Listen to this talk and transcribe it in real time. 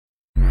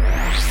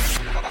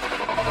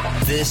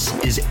This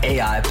is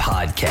AI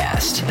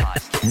Podcast.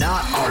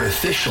 Not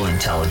artificial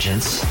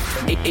intelligence,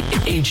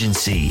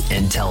 agency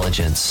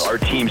intelligence. Our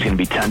team's going to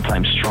be 10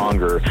 times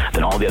stronger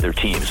than all the other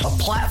teams. A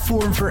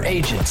platform for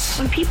agents.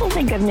 When people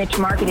think of niche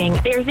marketing,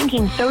 they're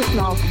thinking so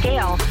small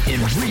scale. In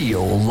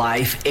real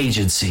life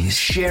agencies,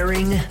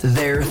 sharing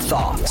their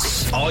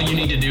thoughts. All you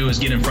need to do is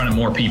get in front of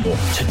more people.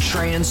 To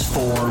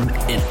transform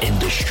an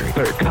industry.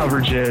 Better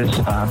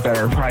coverages,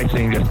 better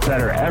pricing, just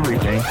better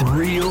everything.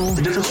 Real.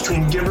 The difference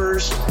between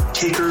givers,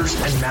 takers,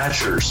 and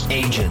matchers.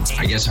 Agents.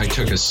 I guess I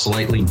took a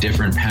slightly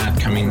different path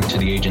coming to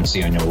the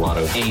agency. I know a lot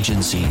of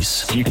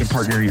agencies. You can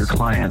partner your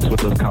clients with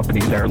those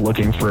companies that are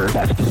looking for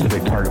that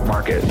specific target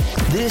market.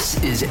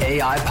 This is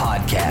AI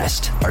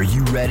Podcast. Are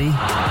you ready?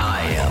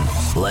 I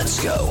am.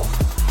 Let's go.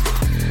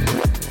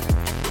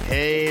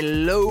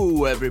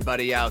 Hello,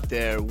 everybody out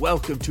there.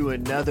 Welcome to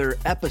another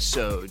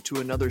episode, to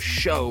another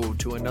show,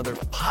 to another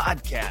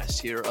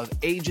podcast here of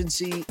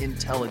Agency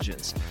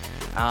Intelligence.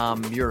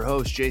 I'm your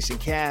host, Jason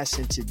Cass,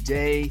 and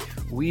today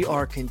we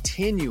are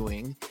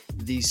continuing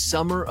the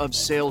Summer of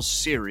Sales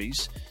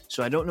series.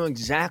 So I don't know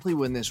exactly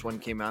when this one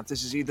came out.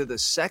 This is either the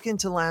second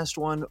to last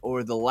one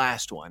or the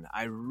last one.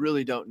 I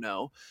really don't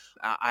know.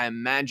 I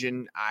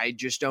imagine I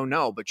just don't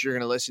know, but you're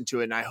going to listen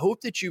to it. And I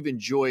hope that you've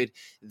enjoyed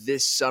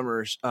this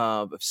summer's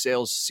of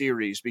sales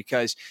series,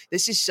 because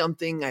this is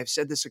something, I've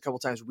said this a couple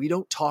times, we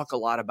don't talk a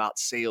lot about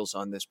sales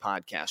on this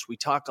podcast. We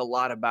talk a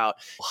lot about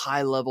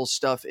high level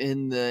stuff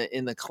in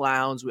the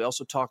clouds. We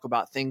also talk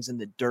about things in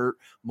the dirt,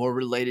 more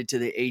related to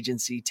the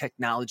agency,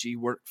 technology,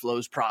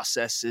 workflows,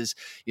 processes,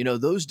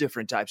 those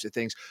different types of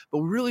things, but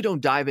we really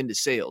don't dive into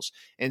sales.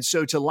 And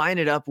so to line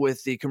it up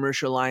with the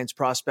Commercial Alliance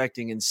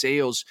Prospecting and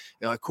Sales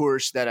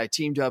course that I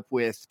teamed up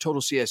with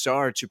Total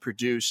CSR to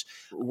produce,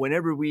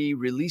 whenever we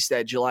released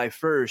that July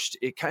 1st,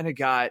 it kind of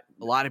got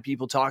a lot of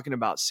people talking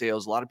about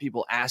sales, a lot of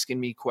people asking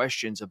me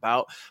questions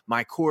about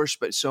my course,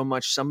 but some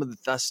of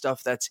the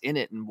stuff that's in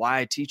it and why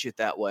I teach it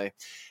that way.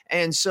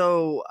 And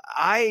so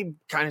I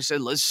kind of said,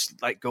 let's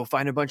go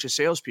find a bunch of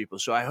salespeople.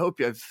 So I hope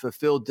I've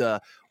fulfilled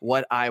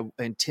what I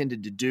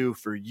intended to do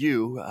for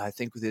you. I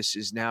think this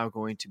is now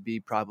going to be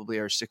probably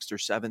our sixth or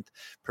seventh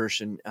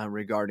person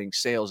regarding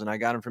sales. And I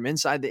got them from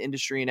inside the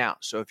industry and out.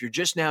 So if you're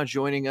just now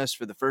joining us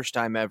for the first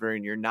time ever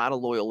and you're not a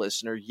loyal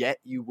listener, yet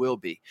you will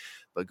be,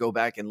 but go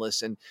back and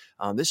listen.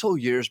 This whole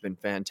year has been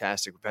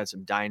fantastic. We've had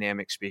some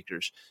dynamic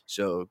speakers.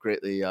 So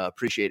greatly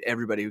appreciate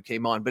everybody who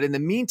came on. But in the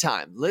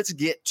meantime, let's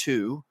get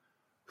to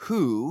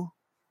who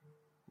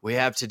we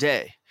have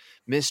today.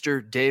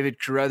 Mr. David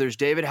Carruthers.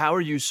 David, how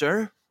are you,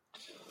 sir?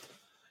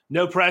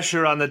 No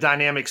pressure on the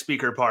dynamic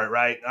speaker part,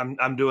 right?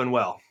 I'm doing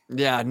well.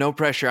 Yeah, no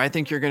pressure. I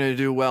think you're going to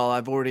do well.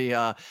 I've already,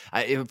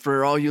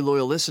 for all you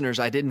loyal listeners,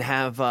 I didn't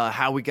have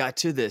how we got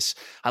to this.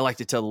 I like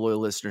to tell the loyal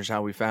listeners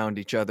how we found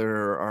each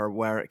other or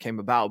where it came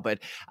about. But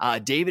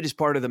David is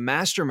part of the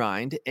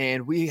mastermind,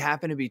 and we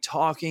happen to be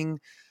talking.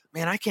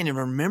 Man, I can't even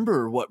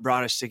remember what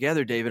brought us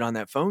together, David, on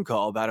that phone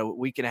call about a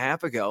week and a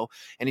half ago.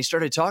 And he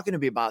started talking to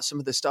me about some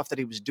of the stuff that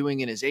he was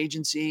doing in his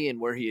agency and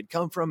where he had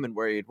come from and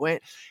where he had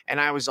went. And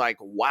I was like,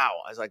 wow.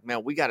 I was like,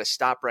 man, we got to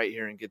stop right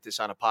here and get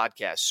this on a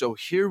podcast. So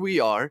here we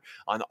are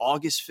on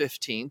August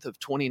 15th of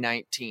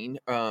 2019,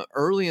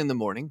 early in the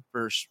morning.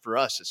 For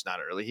us, it's not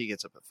early. He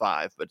gets up at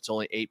 5, but it's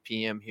only 8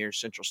 p.m. here,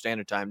 Central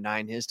Standard Time,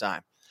 9 his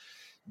time.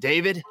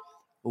 David,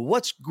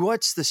 what's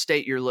the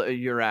state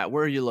you're at?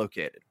 Where are you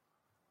located?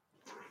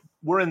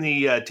 We're in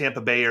the Tampa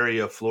Bay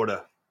area of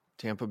Florida.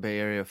 Tampa Bay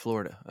area of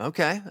Florida.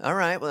 Okay. All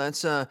right. Well,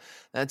 that's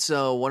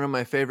one of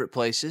my favorite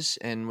places,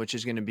 and which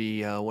is going to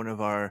be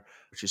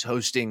which is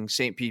hosting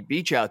St. Pete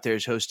Beach out there,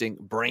 is hosting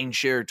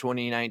BrainShare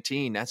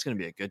 2019. That's going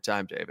to be a good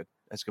time, David.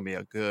 That's going to be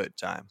a good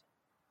time.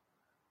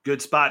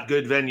 Good spot,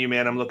 good venue,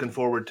 man. I'm looking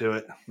forward to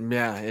it.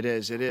 Yeah, it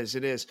is. It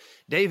is.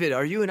 David,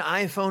 are you an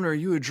iPhone or are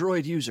you a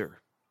Droid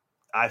user?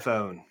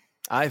 iPhone.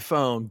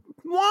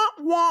 Wah,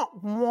 wah,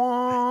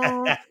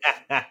 wah.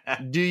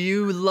 Do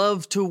you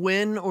love to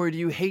win or do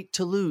you hate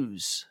to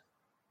lose?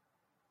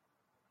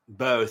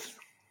 Both,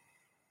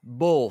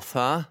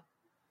 huh?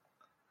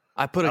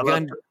 I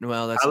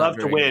love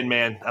to win,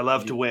 man. I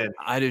love to win.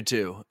 I do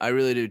too. I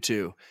really do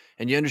too.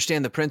 And you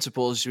understand the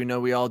principles,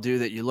 we all do,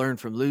 that you learn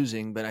from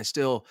losing, but it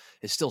still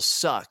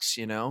sucks,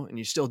 and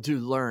you still do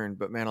learn,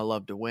 but man, I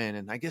love to win.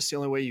 And I guess the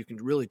only way you can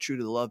really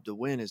truly love to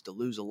win is to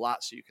lose a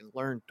lot so you can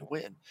learn to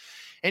win.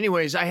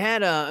 Anyways, I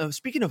had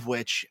speaking of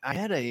which, I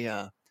had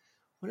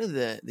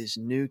this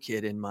new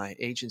kid in my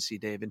agency,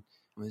 David.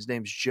 His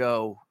name's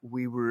Joe.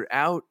 We were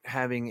out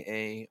having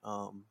an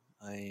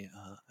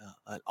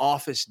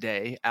office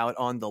day out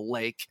on the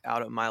lake,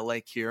 out at my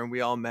lake here. And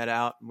we all met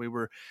out and we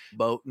were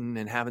boating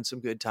and having some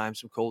good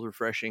times, some cold,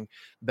 refreshing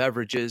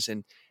beverages.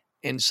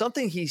 And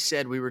something he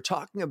said, we were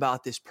talking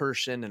about this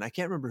person, and I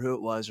can't remember who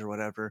it was or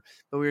whatever,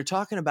 but we were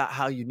talking about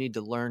how you need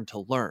to learn to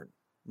learn.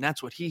 And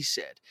that's what he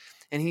said.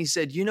 And he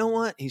said, you know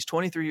what? He's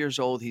 23 years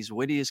old. He's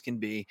witty as can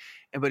be.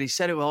 But he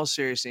said it all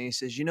seriously. And he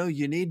says, you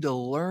need to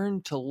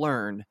learn to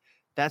learn.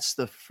 That's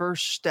the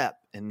first step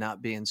in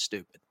not being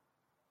stupid.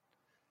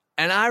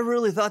 And I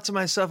really thought to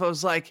myself, I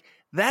was like,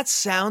 That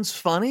sounds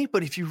funny,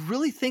 but if you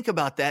really think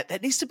about that,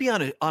 that needs to be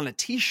on a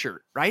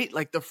t-shirt, right?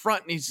 Like the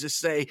front needs to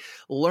say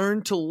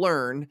learn to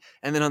learn.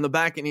 And then on the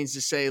back, it needs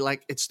to say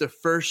like, it's the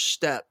first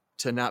step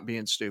to not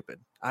being stupid.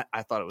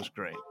 I thought it was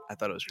great.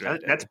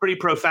 That's pretty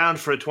profound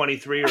for a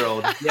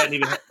 23-year-old.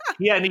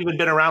 He hadn't even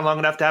been around long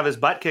enough to have his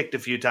butt kicked a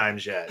few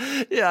times yet.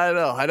 Yeah,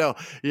 I know.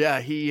 Yeah,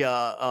 he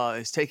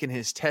is taking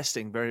his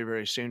testing very,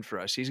 very soon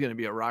for us. He's going to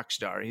be a rock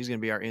star. He's going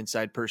to be our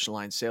inside personal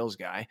line sales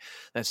guy.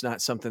 That's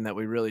not something that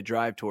we really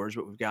drive towards,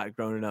 but we've got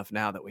grown enough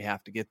now that we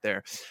have to get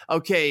there.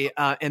 Okay,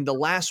 and the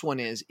last one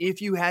is,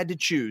 if you had to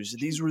choose,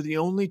 these were the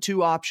only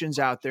two options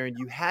out there, and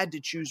you had to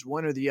choose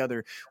one or the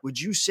other, would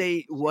you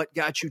say what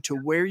got you to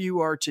where you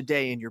are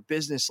today in your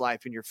business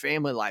life, in your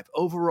family life,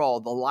 overall,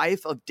 the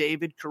life of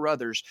David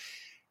Carruthers?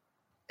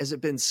 Has it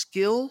been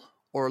skill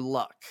or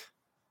luck?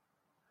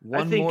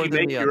 I think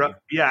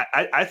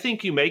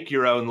you make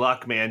your own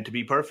luck, man. To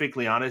be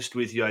perfectly honest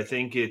with you, I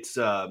think it's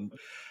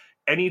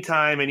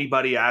anytime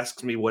anybody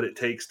asks me what it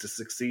takes to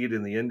succeed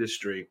in the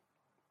industry,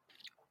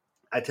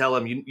 I tell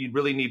them you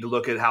really need to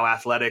look at how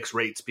athletics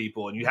rates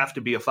people, and you have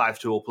to be a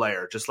 5-tool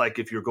player. Just like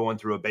if you're going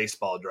through a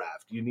baseball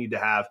draft, you need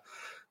to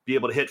be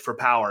able to hit for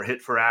power,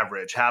 hit for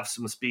average, have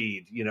some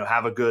speed,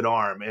 have a good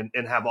arm,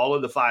 and have all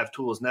of the 5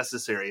 tools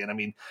necessary. And I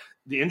mean,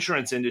 the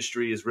insurance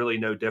industry is really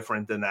no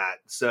different than that.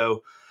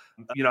 So,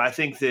 I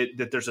think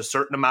that there's a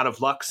certain amount of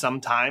luck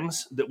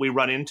sometimes that we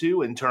run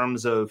into in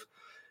terms of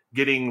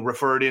getting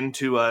referred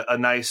into a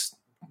nice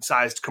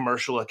sized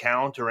commercial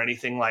account or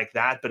anything like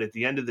that. But at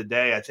the end of the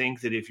day, I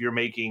think that if you're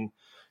making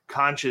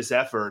conscious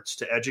efforts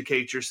to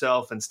educate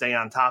yourself and stay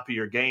on top of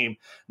your game,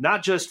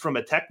 not just from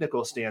a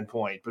technical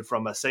standpoint, but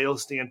from a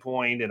sales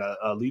standpoint and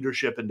a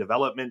leadership and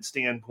development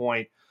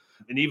standpoint.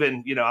 And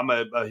even,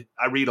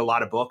 I read a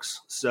lot of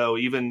books. So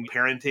even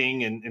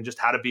parenting and just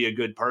how to be a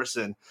good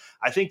person,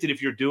 I think that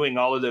if you're doing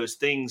all of those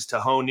things to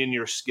hone in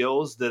your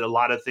skills, that a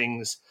lot of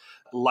things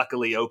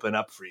luckily open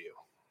up for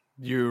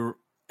you.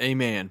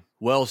 Amen.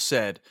 Well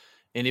said.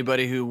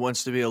 Anybody who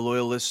wants to be a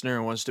loyal listener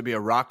and wants to be a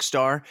rock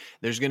star,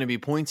 there's going to be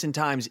points and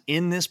times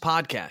in this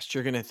podcast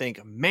you're going to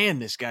think, man,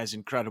 this guy's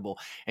incredible.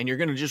 And you're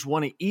going to just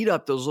want to eat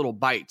up those little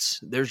bites.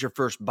 There's your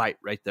first bite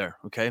right there,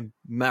 okay?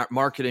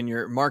 Mark it in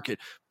your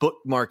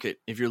bookmark it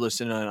if you're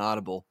listening on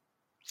Audible.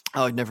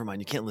 Oh, never mind.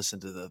 You can't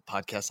listen to the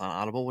podcast on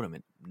Audible. What am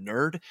I,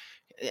 nerd?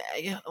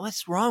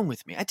 What's wrong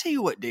with me? I tell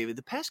you what, David,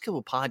 the past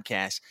couple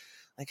podcasts,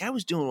 like I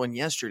was doing one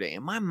yesterday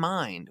and my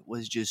mind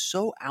was just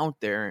so out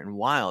there and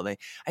wild. I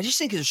just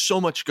think there's so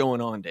much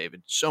going on,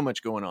 David, so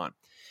much going on.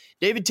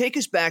 David, take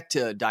us back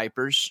to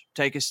diapers,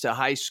 take us to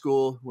high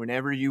school,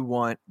 whenever you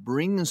want.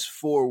 Bring us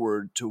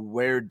forward to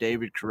where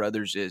David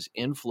Carruthers is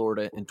in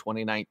Florida in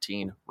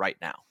 2019 right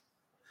now.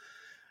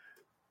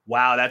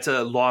 Wow, that's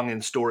a long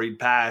and storied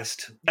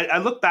past. I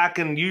look back,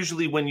 and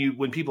usually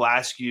when people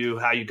ask you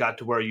how you got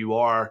to where you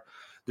are,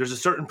 there's a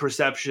certain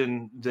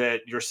perception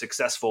that you're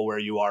successful where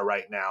you are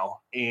right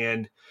now.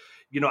 And,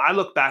 I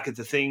look back at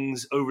the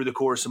things over the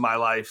course of my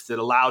life that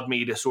allowed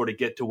me to sort of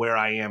get to where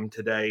I am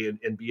today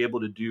and be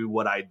able to do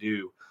what I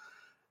do.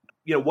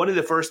 One of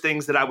the first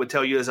things that I would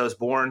tell you is I was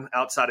born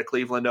outside of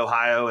Cleveland,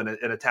 Ohio, in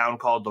a town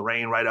called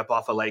Lorain, right up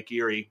off of Lake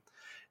Erie.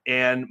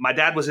 And my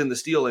dad was in the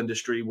steel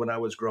industry when I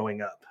was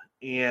growing up.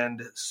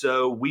 And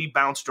so we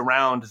bounced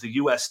around the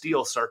U.S.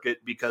 steel circuit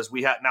because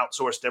we hadn't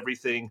outsourced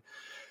everything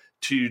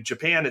to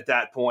Japan at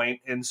that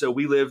point. And so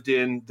we lived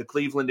in the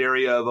Cleveland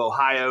area of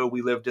Ohio.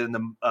 We lived in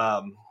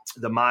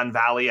the Mon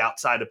Valley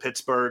outside of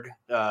Pittsburgh,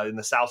 in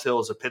the South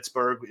Hills of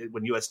Pittsburgh,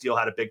 when U.S. Steel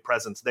had a big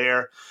presence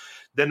there.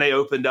 Then they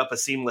opened up a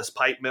seamless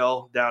pipe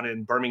mill down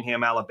in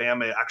Birmingham,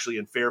 Alabama, actually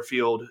in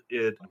Fairfield,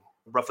 in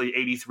roughly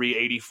 83,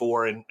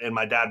 84. And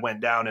my dad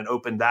went down and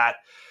opened that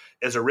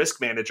as a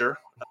risk manager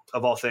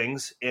of all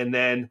things. And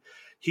then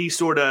he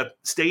sort of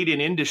stayed in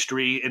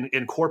industry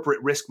in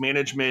corporate risk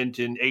management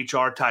and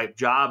HR type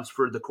jobs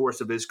for the course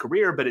of his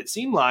career. But it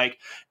seemed like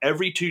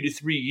every 2 to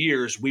 3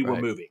 years we were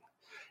moving.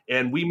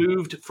 And we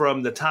moved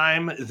from the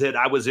time that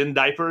I was in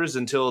diapers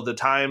until the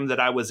time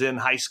that I was in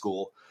high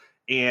school.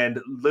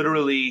 And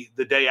literally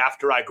the day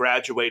after I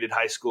graduated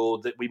high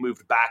school, that we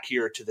moved back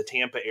here to the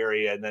Tampa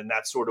area. And then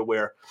that's sort of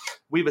where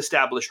we've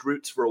established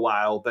roots for a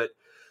while. But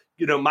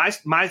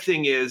my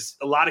thing is,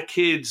 a lot of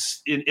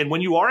kids, and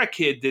when you are a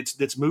kid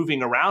that's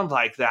moving around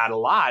like that a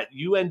lot,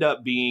 you end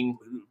up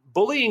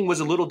bullying was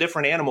a little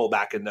different animal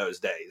back in those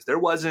days. There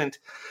wasn't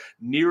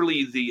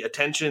nearly the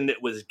attention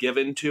that was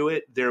given to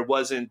it. There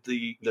wasn't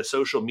the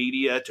social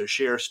media to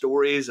share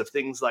stories of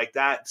things like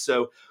that.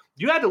 So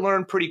you had to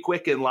learn pretty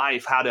quick in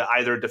life how to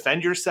either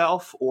defend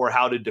yourself or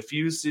how to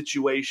diffuse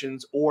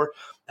situations or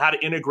how to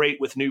integrate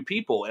with new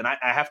people. And I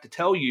have to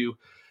tell you,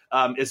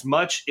 as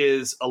much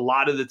as a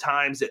lot of the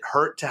times it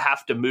hurt to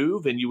have to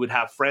move, and you would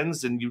have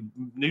friends and you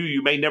knew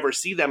you may never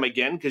see them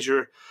again because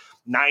you're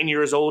 9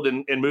 years old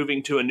and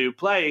moving to a new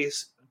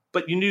place,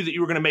 but you knew that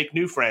you were going to make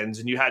new friends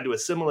and you had to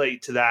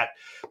assimilate to that.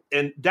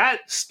 And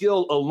that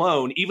skill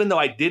alone, even though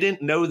I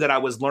didn't know that I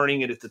was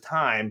learning it at the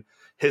time,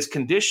 has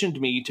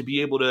conditioned me to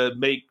be able to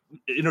make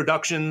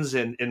introductions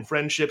and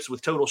friendships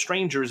with total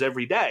strangers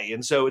every day.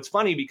 And so it's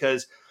funny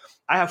because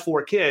I have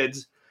 4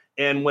 kids.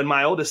 And when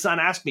my oldest son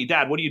asked me,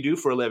 Dad, what do you do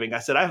for a living? I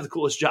said, I have the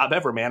coolest job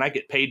ever, man. I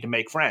get paid to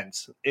make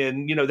friends.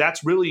 And,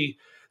 that's really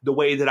the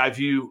way that I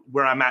view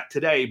where I'm at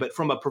today. But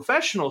from a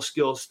professional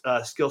skill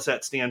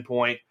set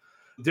standpoint,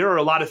 there are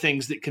a lot of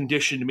things that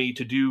conditioned me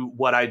to do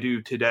what I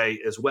do today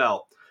as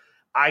well.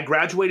 I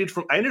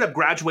ended up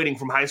graduating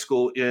from high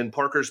school in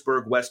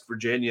Parkersburg, West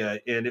Virginia,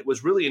 and it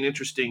was really an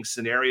interesting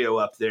scenario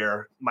up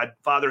there. My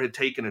father had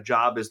taken a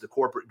job as the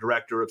corporate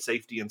director of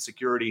safety and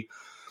security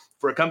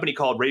for a company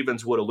called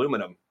Ravenswood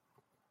Aluminum.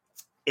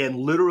 And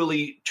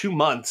literally 2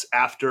 months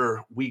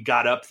after we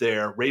got up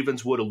there,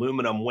 Ravenswood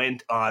Aluminum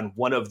went on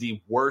one of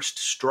the worst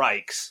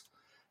strikes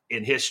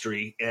in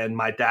history, and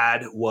my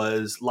dad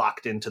was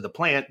locked into the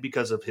plant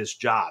because of his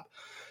job.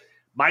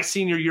 My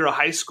senior year of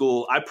high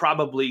school, I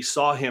probably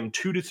saw him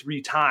 2 to 3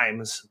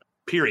 times,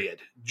 period,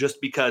 just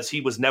because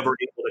he was never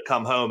able to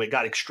come home. It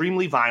got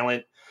extremely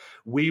violent.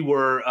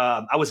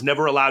 I was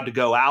never allowed to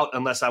go out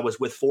unless I was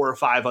with 4 or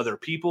 5 other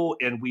people.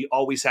 And we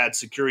always had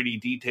security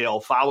detail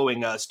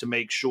following us to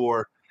make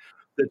sure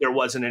that there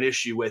wasn't an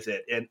issue with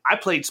it. And I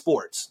played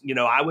sports.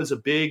 I was a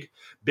big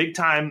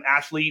time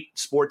athlete,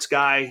 sports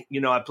guy.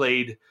 I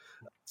played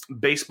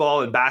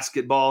baseball and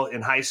basketball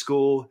in high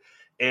school.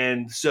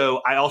 And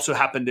so I also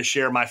happened to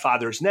share my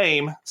father's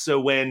name. So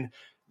when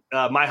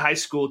my high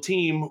school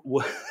team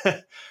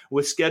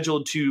was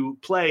scheduled to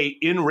play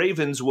in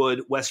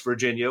Ravenswood, West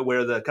Virginia,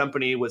 where the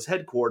company was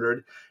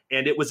headquartered,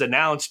 and it was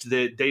announced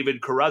that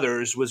David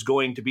Carruthers was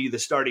going to be the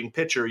starting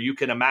pitcher, you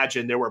can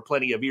imagine there were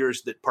plenty of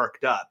ears that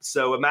perked up.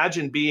 So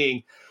imagine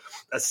being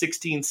a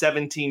 16,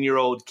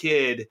 17-year-old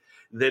kid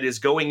that is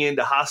going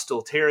into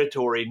hostile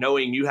territory,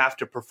 knowing you have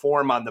to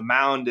perform on the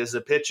mound as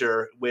a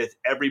pitcher with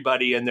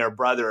everybody and their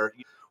brother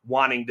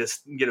wanting to,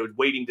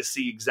 waiting to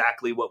see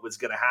exactly what was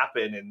going to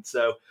happen. And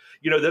so,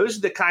 those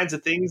are the kinds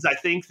of things I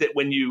think that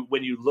when you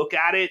look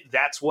at it,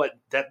 that's what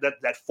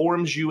that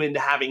forms you into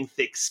having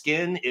thick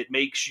skin. It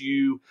makes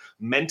you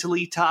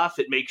mentally tough.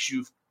 It makes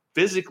you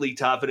physically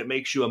tough, and it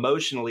makes you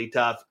emotionally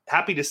tough.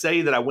 Happy to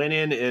say that I went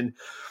in and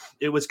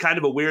it was kind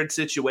of a weird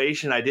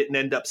situation. I didn't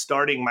end up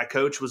starting. My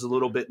coach was a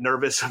little bit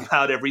nervous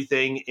about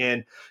everything.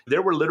 And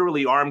there were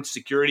literally armed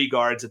security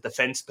guards at the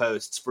fence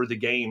posts for the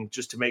game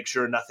just to make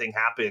sure nothing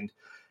happened.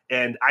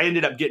 And I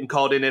ended up getting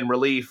called in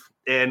relief.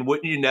 And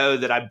wouldn't you know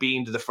that I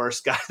beamed the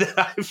first guy that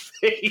I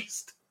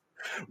faced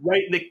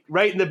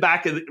right in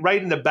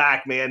the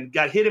back, man.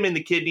 Got hit him in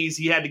the kidneys.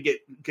 He had to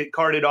get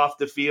carted off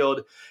the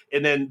field.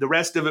 And then the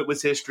rest of it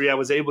was history. I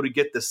was able to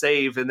get the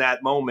save in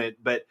that moment.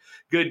 But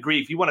good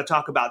grief, you want to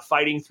talk about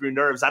fighting through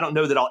nerves. I don't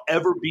know that I'll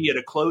ever be at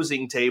a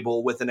closing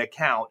table with an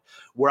account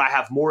where I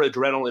have more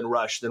adrenaline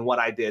rush than what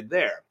I did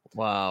there.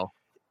 Wow.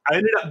 I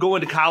ended up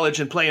going to college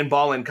and playing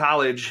ball in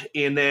college,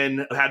 and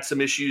then had some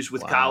issues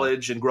with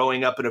college and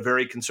growing up in a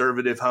very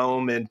conservative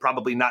home and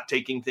probably not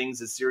taking things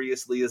as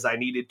seriously as I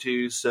needed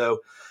to.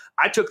 So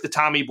I took the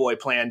Tommy Boy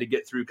plan to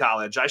get through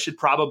college. I should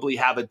probably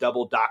have a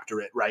double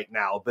doctorate right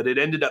now, but it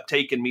ended up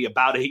taking me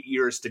about 8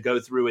 years to go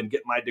through and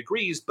get my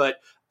degrees. But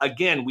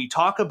again, we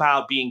talk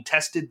about being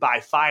tested by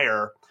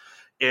fire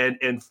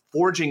and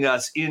forging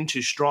us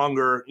into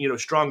stronger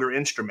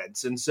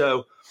instruments. And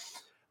so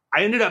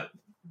I ended up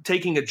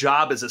taking a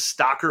job as a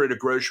stocker at a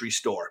grocery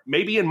store.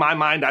 Maybe in my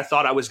mind, I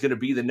thought I was going to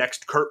be the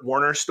next Kurt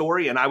Warner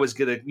story, and I was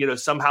going to,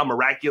 somehow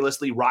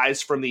miraculously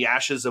rise from the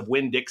ashes of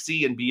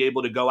Winn-Dixie and be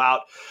able to go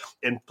out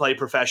and play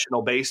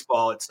professional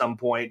baseball at some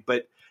point,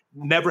 but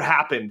never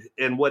happened.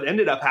 And what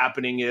ended up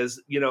happening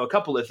is, a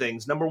couple of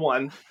things. Number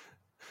one,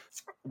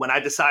 when I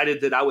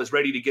decided that I was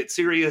ready to get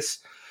serious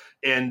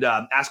and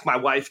ask my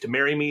wife to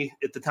marry me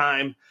at the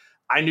time,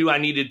 I knew I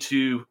needed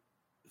to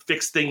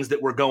fix things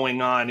that were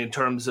going on in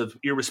terms of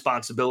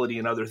irresponsibility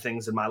and other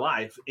things in my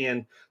life.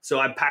 And so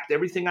I packed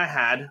everything I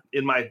had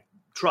in my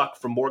truck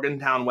from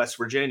Morgantown, West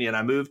Virginia, and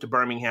I moved to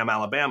Birmingham,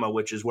 Alabama,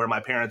 which is where my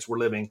parents were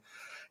living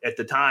at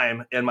the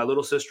time. And my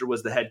little sister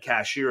was the head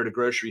cashier at a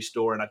grocery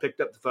store. And I picked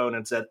up the phone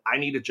and said, I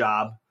need a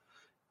job.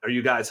 Are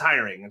you guys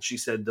hiring? And she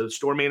said, the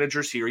store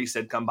manager's here. He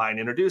said, come by and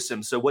introduce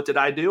him. So what did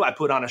I do? I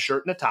put on a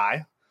shirt and a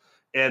tie.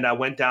 And I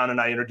went down and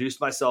I introduced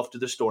myself to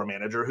the store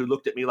manager, who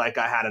looked at me like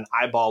I had an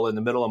eyeball in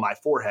the middle of my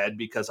forehead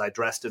because I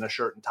dressed in a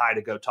shirt and tie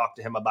to go talk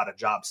to him about a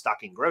job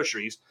stocking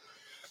groceries.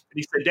 And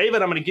he said,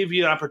 David, I'm going to give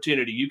you an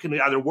opportunity. You can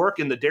either work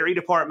in the dairy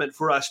department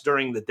for us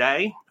during the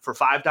day for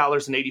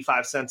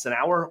 $5.85 an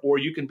hour, or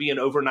you can be an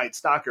overnight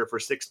stocker for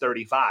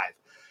 $6.35.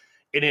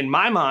 And in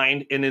my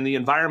mind, and in the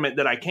environment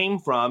that I came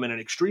from, in an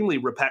extremely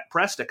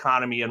repressed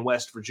economy in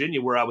West Virginia,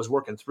 where I was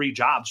working 3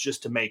 jobs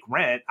just to make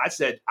rent, I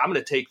said, I'm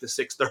going to take the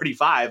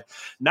 $6.35,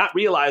 not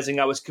realizing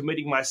I was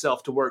committing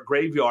myself to work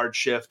graveyard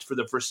shift for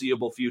the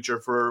foreseeable future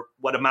for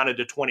what amounted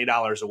to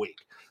 $20 a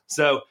week.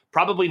 So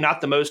probably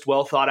not the most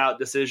well thought out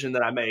decision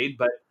that I made,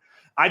 but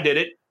I did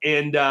it.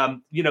 And,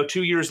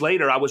 2 years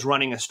later, I was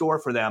running a store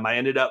for them. I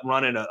ended up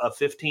running a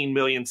 $15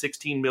 million,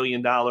 $16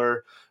 million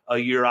a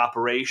year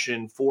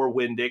operation for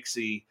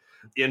Winn-Dixie.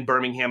 in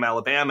Birmingham,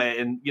 Alabama.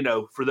 And,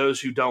 for those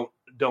who don't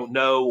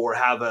know or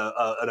have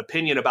an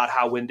opinion about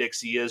how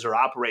Winn-Dixie is or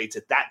operates,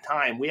 at that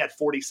time, we had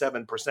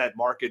 47%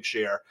 market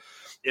share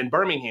in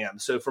Birmingham.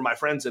 So for my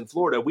friends in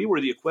Florida, we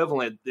were the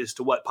equivalent as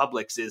to what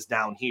Publix is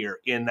down here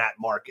in that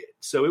market.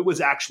 So it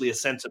was actually a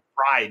sense of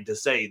pride to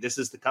say, this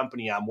is the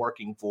company I'm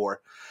working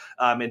for.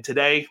 And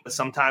today,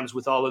 sometimes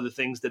with all of the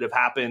things that have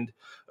happened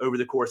over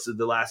the course of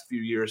the last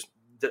few years,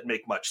 didn't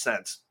make much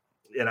sense.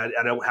 And I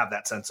don't have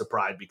that sense of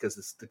pride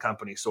because the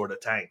company sort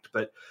of tanked.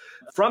 But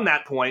from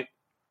that point,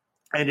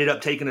 I ended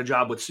up taking a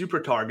job with Super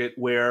Target,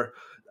 where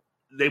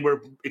they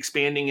were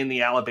expanding in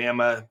the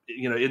Alabama,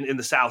 in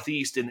the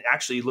Southeast. And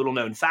actually, little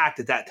known fact,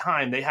 at that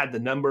time, they had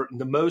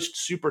the most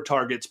Super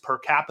Targets per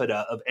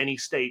capita of any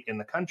state in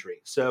the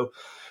country. So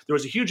there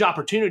was a huge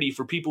opportunity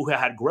for people who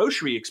had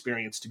grocery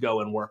experience to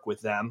go and work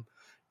with them.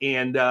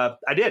 And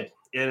I did.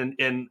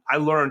 And I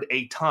learned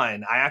a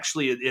ton. I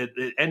actually,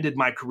 it ended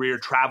my career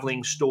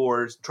traveling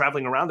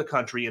around the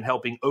country and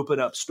helping open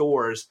up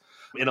stores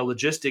in a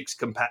logistics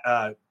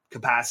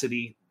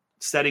capacity,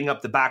 setting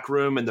up the back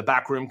room and the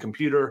backroom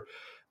computer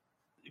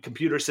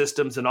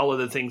systems and all of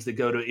the things that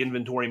go to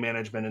inventory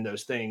management and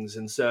those things.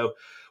 And so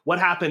what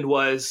happened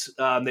was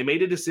they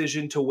made a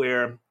decision to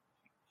where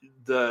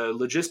the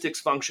logistics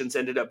functions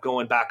ended up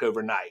going back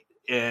overnight.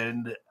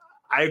 And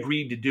I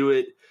agreed to do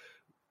it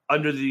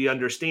under the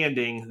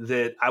understanding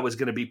that I was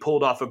going to be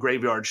pulled off a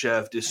graveyard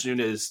shift as soon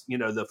as,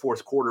 the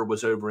fourth quarter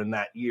was over in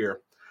that year.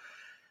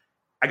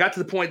 I got to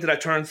the point that I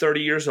turned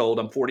 30 years old.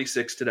 I'm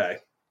 46 today.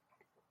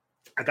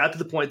 I got to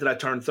the point that I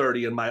turned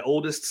 30, and my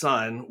oldest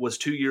son was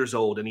 2 years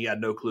old, and he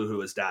had no clue who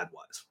his dad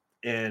was.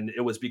 And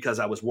it was because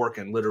I was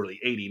working literally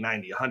 80,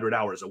 90, 100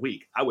 hours a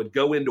week. I would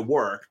go into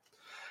work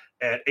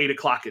at 8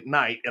 o'clock at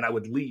night, and I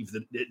would leave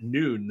at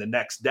noon the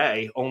next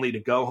day, only to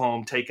go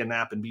home, take a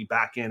nap, and be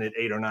back in at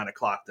 8 or 9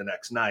 o'clock the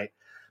next night.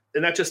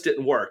 And that just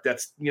didn't work.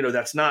 That's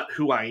not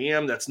who I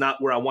am. That's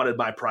not where I wanted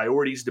my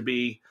priorities to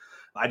be.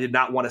 I did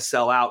not want to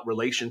sell out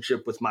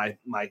relationship with my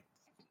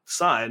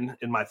son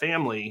and my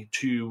family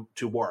to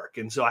work.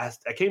 And so I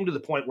came to the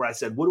point where I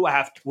said, what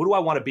do I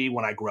want to be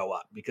when I grow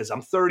up? Because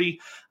I'm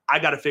 30, I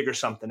got to figure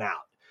something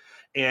out.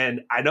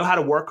 And I know how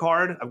to work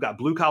hard. I've got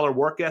blue collar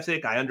work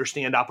ethic. I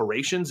understand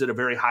operations at a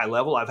very high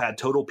level. I've had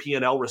total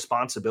P&L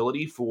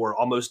responsibility for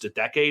almost a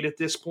decade at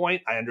this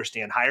point. I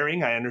understand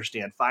hiring. I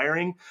understand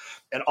firing,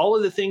 and all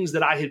of the things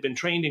that I had been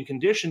trained and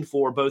conditioned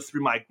for, both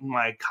through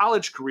my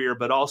college career,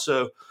 but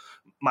also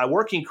my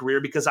working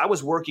career, because I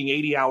was working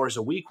 80 hours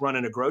a week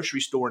running a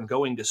grocery store and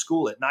going to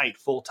school at night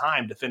full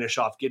time to finish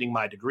off getting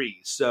my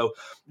degrees. So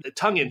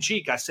tongue in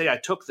cheek, I say I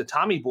took the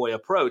Tommy Boy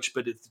approach,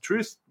 but if the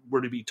truth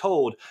were to be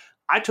told,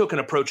 I took an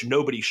approach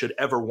nobody should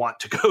ever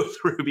want to go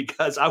through,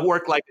 because I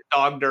work like a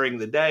dog during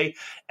the day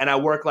and I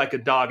work like a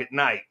dog at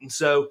night. And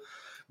so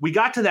we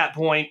got to that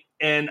point,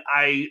 and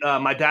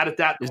my dad at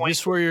that point. Is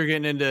this where you're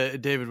getting into,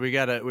 David?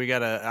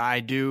 I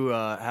do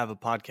have a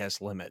podcast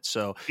limit.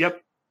 So,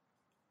 yep.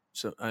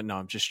 So no,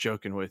 I'm just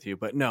joking with you,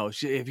 but no,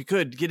 if you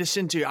could get us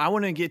into, I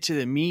want to get to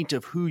the meat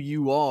of who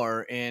you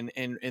are and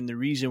the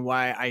reason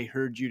why I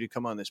heard you to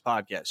come on this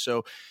podcast.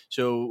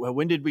 So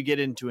when did we get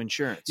into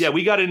insurance? Yeah,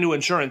 we got into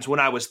insurance when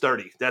I was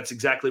 30. That's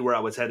exactly where I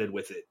was headed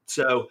with it.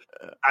 So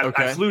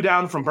I flew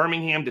down from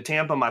Birmingham to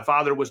Tampa. My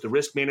father was the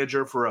risk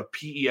manager for a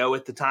PEO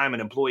at the time,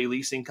 an employee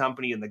leasing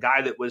company. And the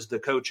guy that was the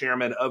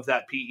co-chairman of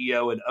that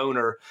PEO and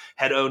owner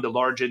had owned a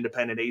large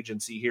independent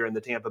agency here in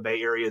the Tampa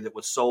Bay area that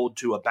was sold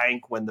to a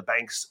bank when the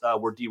banks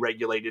were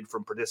deregulated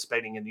from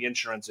participating in the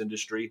insurance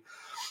industry.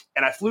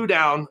 And I flew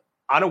down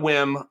on a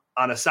whim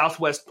on a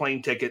Southwest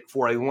plane ticket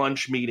for a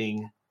lunch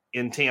meeting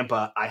in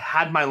Tampa. I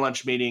had my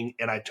lunch meeting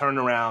and I turned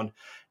around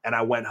and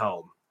I went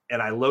home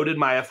and I loaded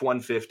my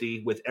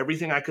F-150 with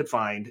everything I could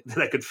find that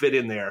I could fit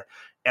in there.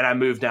 And I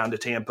moved down to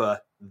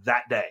Tampa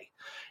that day.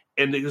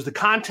 And it was the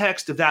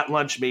context of that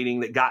lunch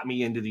meeting that got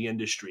me into the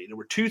industry. There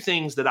were two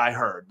things that I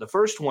heard. The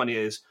first one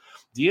is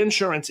the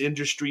insurance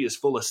industry is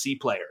full of C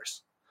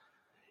players.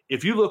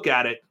 If you look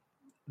at it,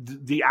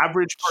 the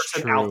average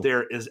person out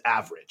there is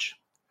average.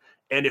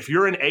 And if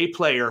you're an A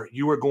player,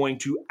 you are going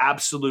to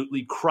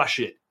absolutely crush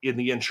it in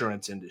the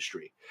insurance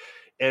industry.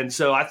 And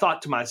so I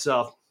thought to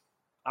myself,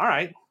 all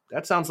right,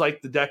 that sounds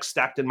like the deck's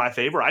stacked in my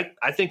favor.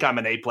 I think I'm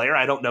an A player.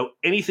 I don't know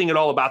anything at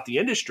all about the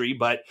industry,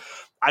 but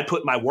I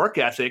put my work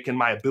ethic and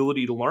my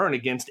ability to learn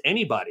against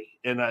anybody,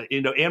 and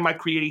and my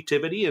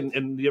creativity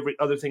and the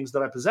other things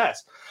that I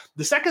possess.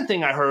 The second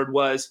thing I heard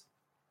was,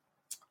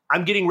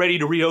 I'm getting ready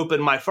to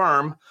reopen my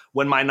firm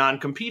when my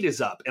non-compete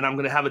is up, and I'm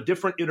going to have a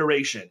different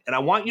iteration. And I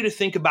want you to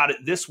think about it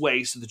this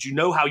way so that you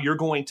know how you're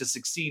going to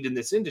succeed in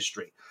this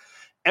industry.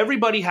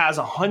 Everybody has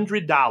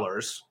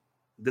 $100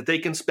 that they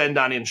can spend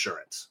on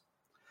insurance,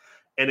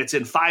 and it's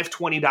in $5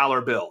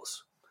 $20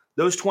 bills.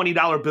 Those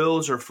 $20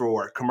 bills are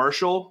for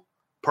commercial,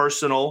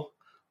 personal,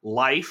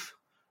 life,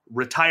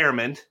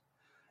 retirement,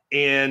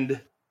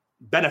 and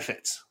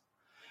benefits.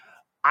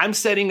 I'm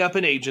setting up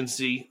an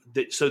agency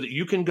so that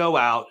you can go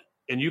out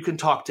and you can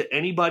talk to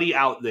anybody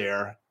out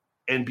there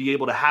and be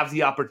able to have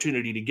the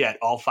opportunity to get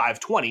all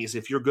 520s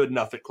if you're good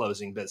enough at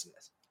closing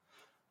business.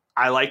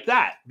 I like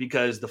that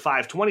because the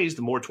 520s,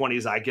 the more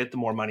 20s I get, the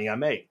more money I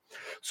make.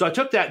 So I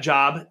took that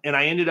job and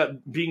I ended up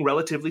being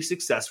relatively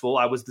successful.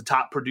 I was the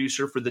top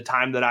producer for the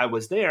time that I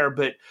was there,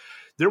 but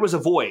there was a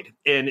void.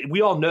 And we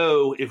all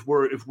know if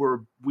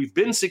we've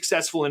been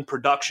successful in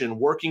production,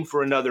 working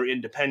for another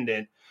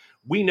independent,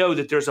 we know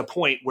that there's a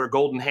point where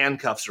golden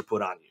handcuffs are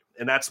put on you.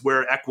 And that's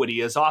where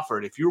equity is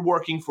offered. If you're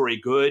working for a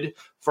good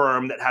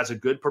firm that has a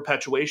good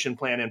perpetuation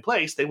plan in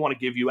place, they want to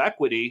give you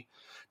equity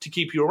to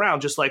keep you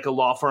around, just like a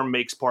law firm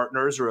makes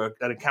partners or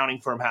an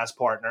accounting firm has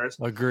partners.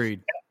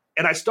 Agreed.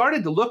 And I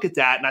started to look at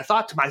that and I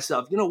thought to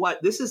myself, you know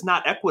what, this is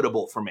not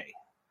equitable for me.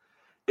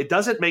 It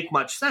doesn't make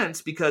much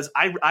sense because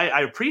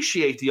I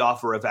appreciate the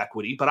offer of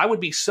equity, but I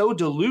would be so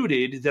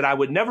diluted that I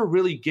would never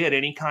really get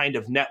any kind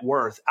of net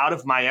worth out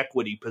of my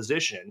equity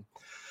position.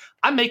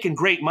 I'm making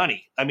great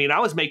money. I mean, I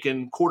was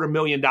making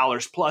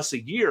 $250,000 plus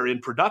a year in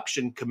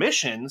production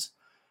commissions,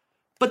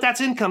 but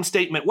that's income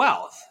statement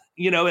wealth.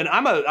 And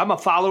I'm a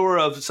follower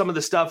of some of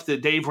the stuff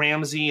that Dave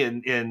Ramsey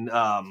and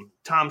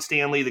Tom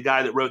Stanley, the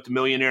guy that wrote The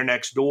Millionaire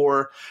Next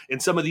Door,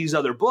 and some of these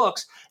other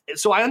books.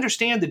 So I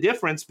understand the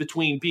difference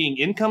between being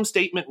income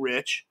statement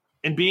rich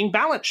and being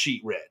balance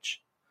sheet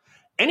rich.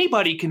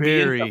 Anybody can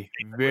be income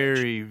statement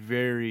rich.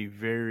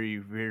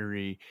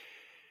 Very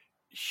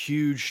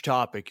huge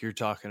topic you're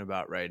talking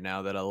about right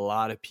now that a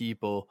lot of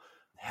people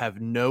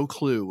have no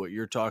clue what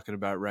you're talking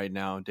about right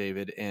now,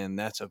 David, and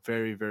that's a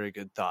very, very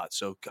good thought.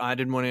 So I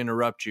didn't want to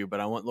interrupt you,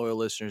 but I want loyal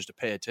listeners to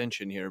pay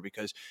attention here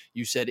because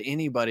you said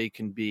anybody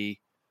can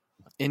be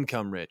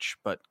income rich,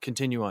 but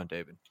continue on,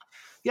 David.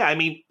 Yeah, I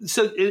mean,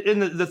 so in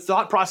the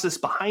thought process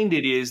behind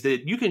it is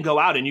that you can go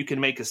out and you can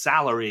make a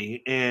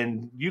salary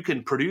and you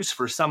can produce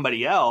for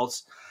somebody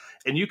else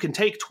and you can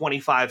take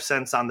 25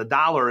 cents on the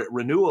dollar at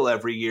renewal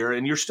every year,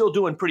 and you're still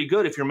doing pretty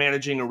good if you're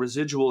managing a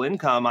residual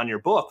income on your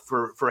book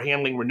for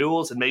handling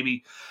renewals and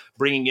maybe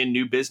bringing in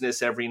new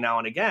business every now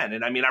and again.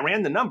 And I mean, I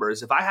ran the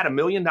numbers. If I had $1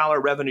 million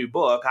revenue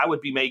book, I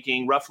would be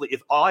making roughly,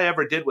 if all I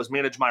ever did was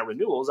manage my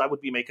renewals, I would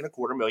be making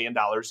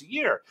 $250,000 a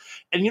year.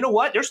 And you know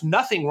what? There's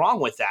nothing wrong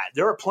with that.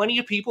 There are plenty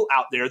of people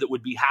out there that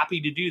would be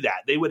happy to do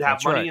that. They would have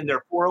That's money right. in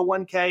their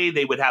 401k.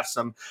 They would have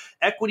some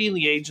equity in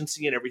the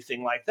agency and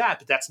everything like that.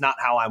 But that's not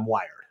how I'm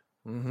wired.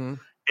 Mm-hmm.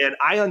 And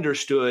I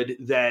understood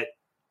that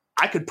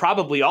I could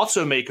probably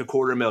also make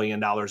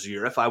 $250,000 a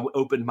year if I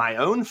opened my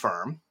own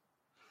firm.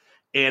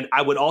 And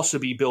I would also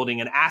be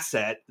building an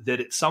asset that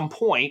at some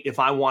point, if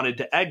I wanted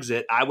to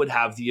exit, I would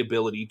have the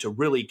ability to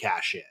really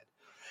cash in.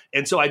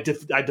 And so I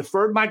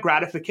deferred my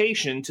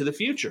gratification to the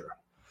future.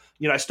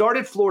 I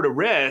started Florida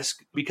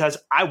Risk because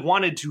I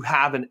wanted to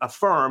have a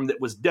firm that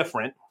was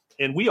different,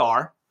 and we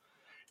are,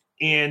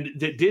 and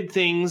that did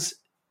things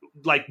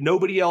like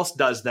nobody else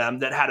does them,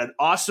 that had an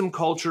awesome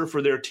culture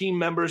for their team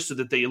members so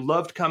that they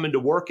loved coming to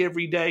work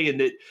every day. And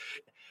that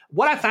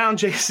what I found,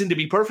 Jason, to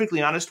be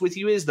perfectly honest with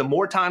you, is the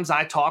more times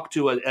I talk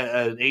to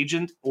an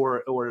agent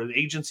or an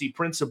agency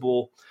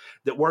principal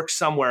that works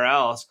somewhere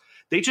else,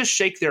 they just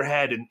shake their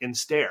head and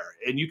stare.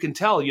 And you can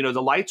tell, the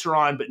lights are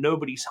on, but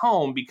nobody's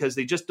home because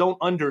they just don't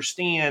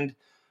understand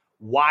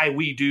why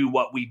we do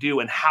what we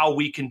do and how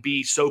we can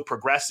be so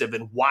progressive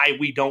and why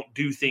we don't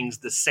do things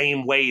the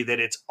same way that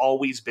it's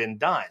always been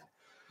done.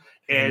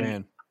 And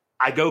Amen.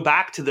 I go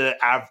back to the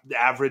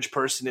average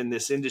person in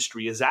this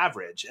industry is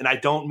average. And I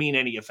don't mean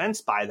any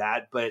offense by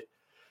that, but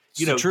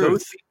the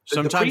truth.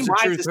 Sometimes the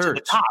truth hurts. To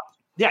the top.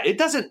 Yeah, it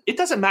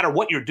doesn't matter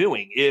what you're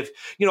doing. If,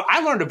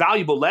 I learned a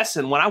valuable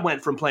lesson when I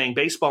went from playing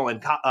baseball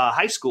in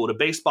high school to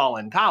baseball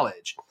in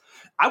college.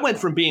 I went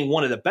from being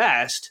one of the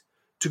best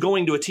to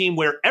going to a team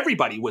where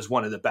everybody was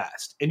one of the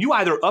best. And you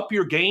either up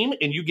your game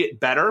and you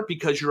get better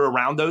because you're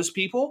around those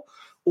people,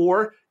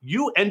 or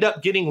you end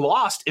up getting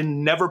lost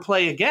and never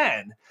play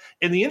again.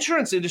 And the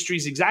insurance industry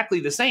is exactly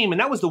the same. And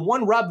that was the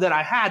one rub that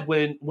I had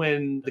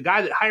when the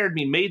guy that hired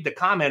me made the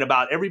comment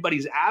about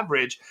everybody's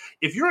average.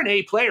 If you're an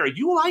A player,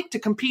 you like to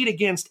compete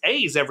against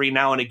A's every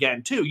now and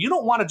again too. You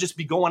don't want to just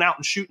be going out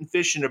and shooting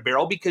fish in a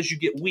barrel because you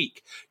get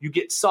weak, you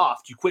get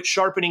soft, you quit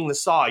sharpening the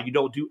saw, you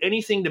don't do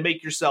anything to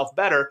make yourself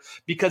better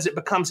because it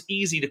becomes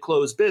easy to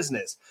close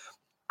business.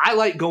 I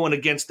like going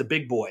against the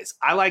big boys.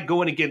 I like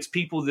going against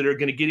people that are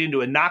going to get into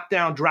a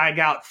knockdown, drag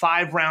out,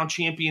 5-round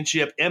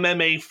championship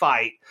MMA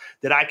fight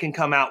that I can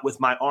come out with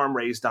my arm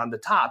raised on the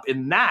top.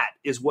 And that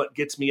is what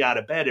gets me out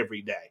of bed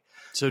every day.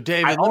 So,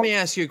 David, let me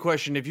ask you a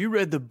question. Have you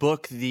read the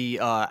book, The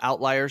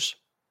Outliers?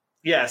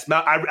 Yes.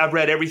 I've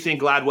read everything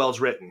Gladwell's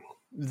written.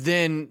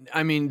 Then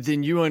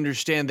you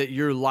understand that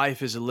your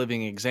life is a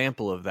living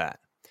example of that.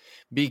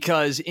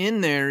 Because in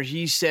there,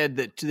 he said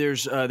that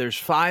there's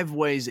 5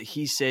 ways that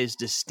he says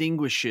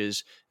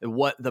distinguishes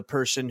what the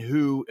person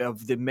who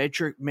of the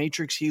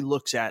matrix he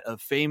looks at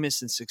of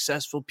famous and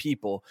successful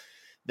people,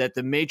 that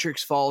the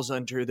matrix falls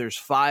under. There's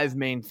 5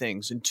 main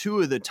things. And 2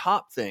 of the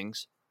top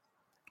things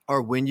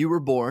are when you were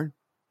born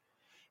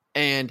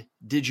and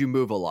did you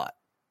move a lot?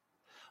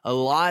 a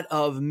lot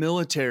of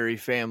military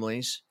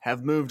families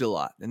have moved a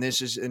lot. And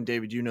this is, and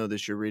David, you know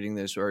this, you're reading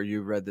this or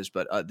you've read this,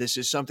 but this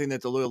is something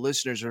that the loyal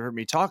listeners have heard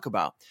me talk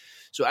about.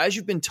 So as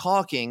you've been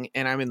talking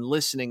and I've been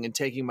listening and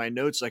taking my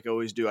notes like I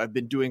always do, I've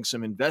been doing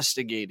some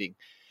investigating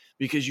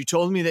because you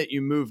told me that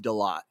you moved a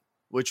lot,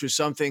 which was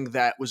something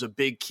that was a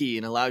big key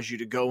and allows you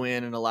to go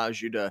in and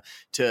allows you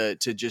to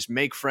just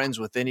make friends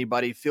with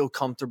anybody, feel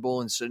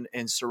comfortable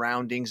in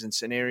surroundings and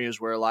scenarios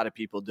where a lot of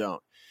people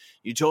don't.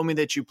 You told me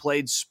that you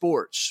played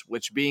sports,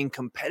 which being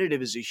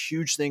competitive is a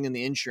huge thing in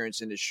the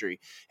insurance industry.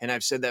 And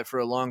I've said that for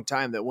a long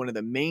time, that one of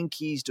the main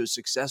keys to a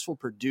successful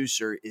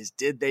producer is,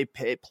 did they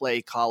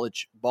play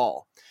college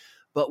ball?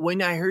 But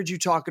when I heard you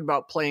talking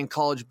about playing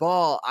college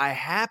ball, I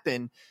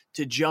happened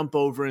to jump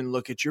over and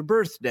look at your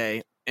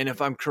birthday. And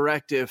if I'm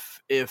correct,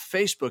 if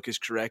Facebook is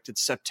correct,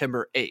 it's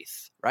September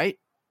 8th, right?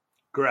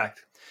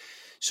 Correct.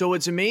 So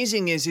what's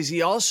amazing is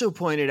he also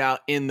pointed out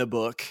in the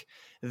book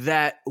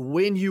that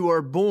when you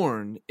are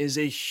born is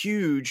a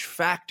huge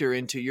factor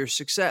into your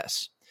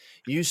success.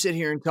 You sit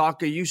here and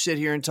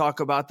talk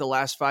about the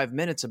last 5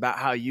 minutes about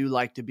how you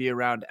like to be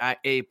around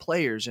A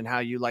players and how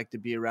you like to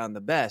be around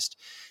the best.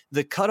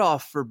 The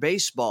cutoff for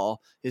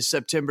baseball is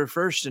September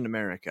 1st in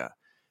America.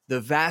 The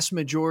vast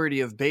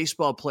majority of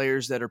baseball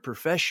players that are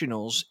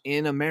professionals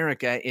in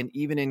America and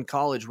even in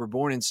college were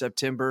born in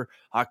September,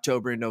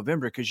 October, and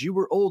November because you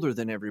were older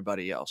than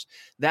everybody else.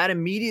 That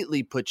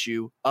immediately puts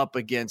you up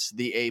against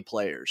the A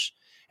players,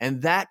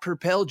 and that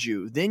propelled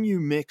you. Then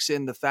you mix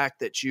in the fact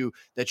that you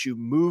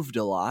moved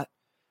a lot.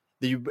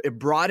 It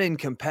brought in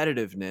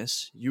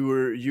competitiveness.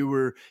 You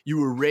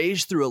were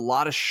raised through a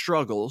lot of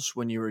struggles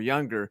when you were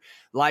younger.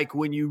 Like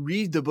when you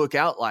read the book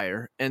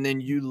Outlier and then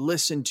you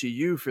listen to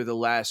you for the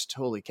last,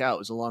 holy cow, it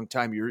was a long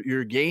time.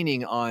 You're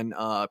gaining on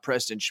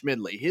Preston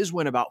Schmidley. His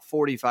went about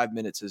 45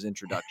 minutes as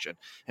introduction.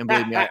 And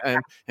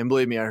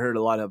believe me, I heard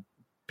a lot of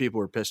people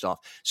were pissed off.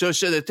 So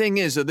the thing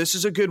is, this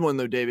is a good one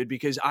though, David,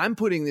 because I'm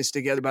putting this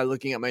together by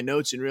looking at my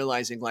notes and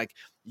realizing like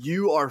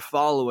you are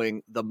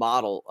following the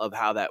model of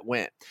how that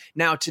went.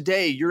 Now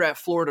today you're at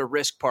Florida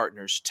Risk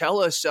Partners. Tell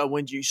us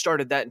when you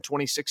started that in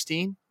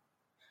 2016.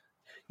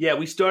 Yeah,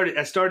 I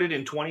started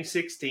in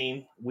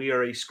 2016. We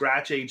are a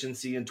scratch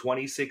agency in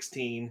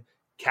 2016,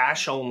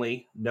 cash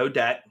only, no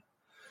debt.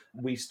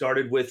 We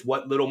started with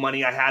what little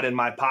money I had in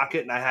my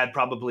pocket, and I had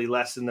probably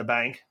less in the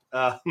bank.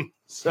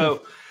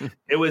 So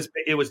it was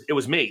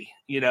me,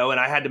 and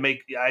I had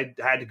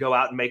to go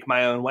out and make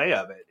my own way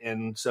of it.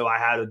 And so I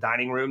had a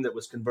dining room that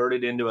was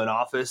converted into an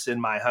office in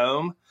my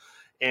home.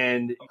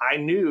 And I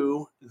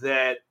knew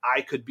that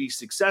I could be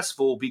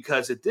successful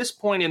because at this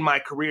point in my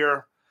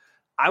career,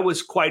 I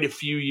was quite a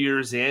few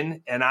years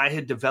in, and I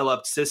had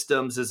developed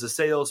systems as a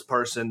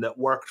salesperson that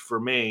worked for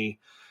me.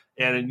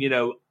 And,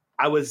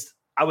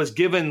 I was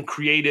given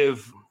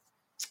creative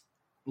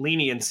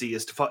leniency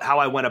as to how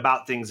I went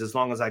about things as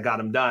long as I got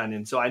them done.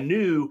 And so I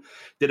knew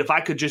that if I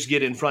could just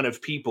get in front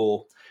of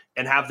people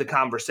and have the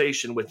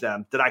conversation with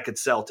them, that I could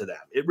sell to them.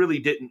 It really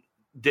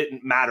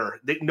didn't matter.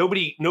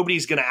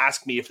 Nobody's going to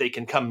ask me if they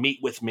can come meet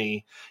with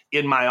me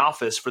in my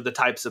office for the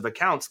types of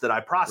accounts that I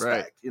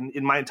prospect. Right.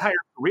 In my entire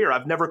career,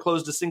 I've never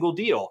closed a single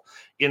deal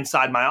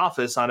inside my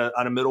office on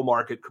a middle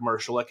market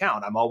commercial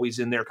account. I'm always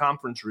in their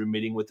conference room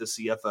meeting with the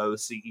CFO,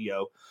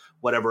 CEO,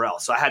 whatever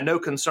else. So I had no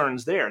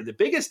concerns there. The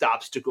biggest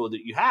obstacle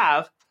that you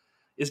have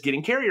is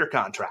getting carrier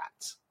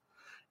contracts.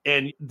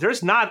 And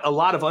there's not a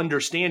lot of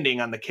understanding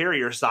on the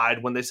carrier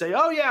side when they say,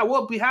 oh, yeah,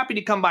 we'll be happy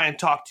to come by and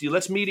talk to you.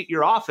 Let's meet at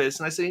your office.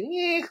 And I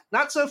say,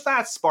 not so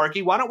fast,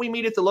 Sparky. Why don't we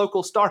meet at the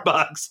local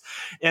Starbucks?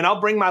 And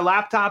I'll bring my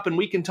laptop and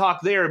we can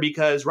talk there,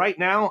 because right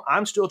now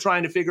I'm still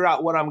trying to figure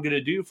out what I'm going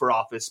to do for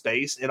office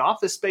space. And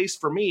office space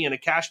for me in a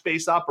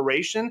cash-based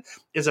operation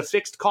is a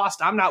fixed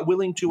cost I'm not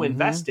willing to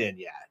invest in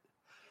yet.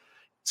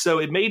 So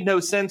it made no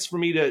sense for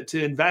me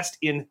to invest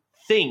in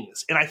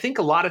things. And I think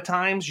a lot of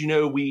times,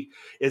 we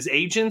as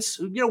agents,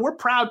 we're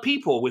proud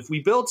people. If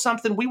we build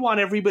something, we want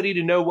everybody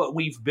to know what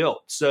we've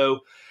built. So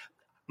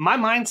my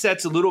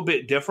mindset's a little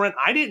bit different.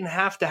 I didn't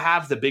have to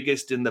have the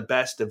biggest and the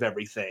best of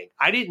everything.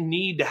 I didn't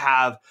need to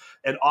have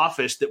an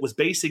office that was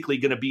basically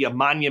going to be a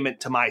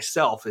monument to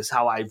myself, is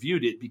how I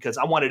viewed it, because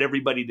I wanted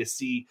everybody to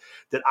see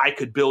that I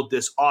could build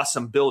this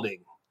awesome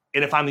building.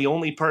 And if I'm the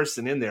only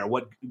person in there,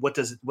 what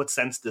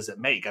sense does it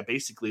make? I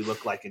basically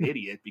look like an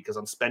idiot because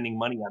I'm spending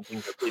money on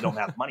things that we don't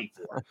have money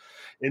for.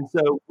 And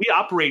so we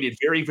operated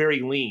very, very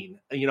lean.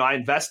 I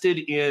invested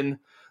in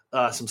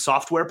some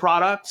software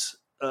products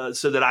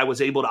so that I was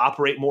able to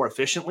operate more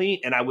efficiently.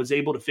 And I was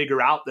able to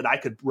figure out that I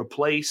could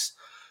replace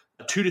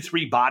 2 to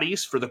 3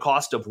 bodies for the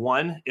cost of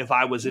one if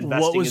I was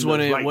investing in those right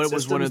systems. What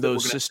was one of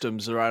those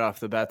systems right off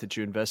the bat that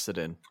you invested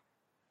in?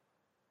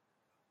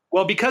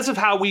 Well, because of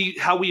how we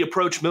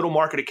approach middle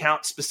market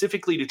accounts,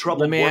 specifically to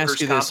troubled workers'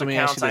 comp accounts. Let me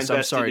ask you this.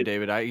 I'm sorry,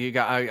 David.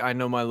 I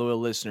know my loyal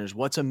listeners.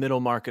 What's a middle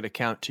market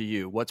account to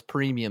you? What's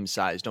premium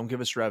size? Don't give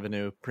us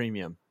revenue.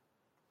 Premium.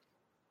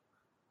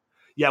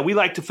 Yeah, we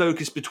like to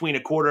focus between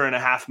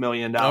 $250,000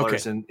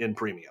 million in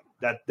premium.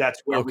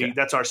 That's where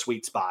that's our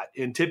sweet spot.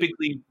 And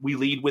typically we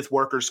lead with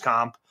workers'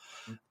 comp.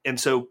 And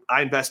so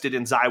I invested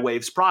in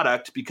Xywave's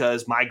product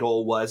because my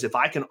goal was, if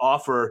I can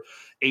offer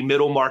a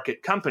middle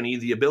market company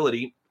the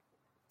ability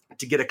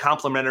to get a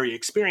complimentary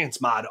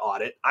experience mod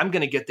audit, I'm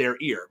going to get their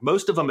ear.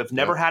 Most of them have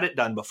never had it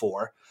done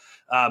before.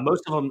 A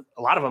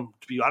lot of them,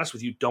 to be honest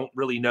with you, don't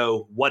really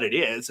know what it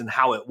is and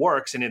how it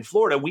works. And in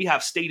Florida, we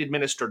have state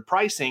administered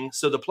pricing.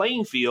 So the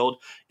playing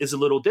field is a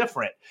little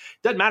different.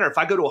 Doesn't matter if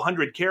I go to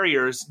 100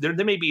 carriers, there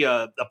may be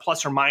a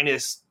plus or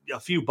minus a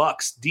few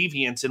bucks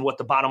deviance in what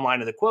the bottom line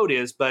of the quote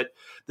is, but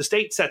the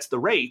state sets the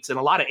rates. And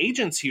a lot of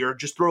agents here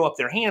just throw up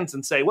their hands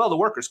and say, well, the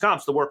workers'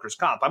 comp's the workers'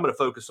 comp. I'm going to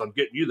focus on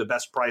getting you the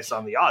best price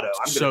on the auto.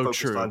 I'm going to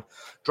focus on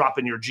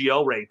dropping your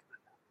GL rate.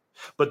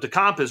 But the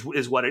comp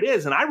is what it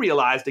is. And I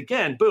realized,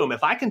 again, boom,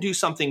 if I can do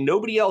something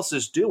nobody else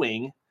is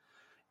doing,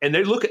 and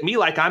they look at me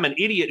like I'm an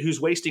idiot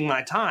who's wasting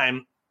my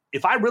time,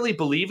 if I really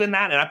believe in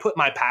that and I put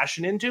my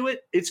passion into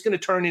it, it's going to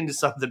turn into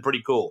something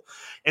pretty cool.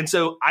 And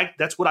so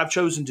that's what I've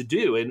chosen to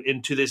do.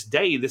 And to this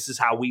day, this is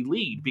how we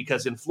lead,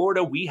 because in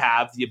Florida, we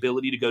have the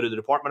ability to go to the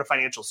Department of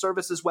Financial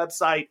Services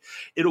website.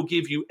 It'll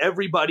give you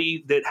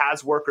everybody that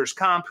has workers'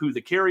 comp, who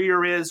the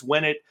carrier is,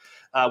 when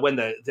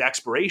the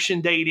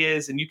expiration date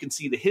is, and you can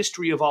see the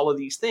history of all of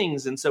these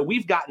things. And so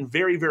we've gotten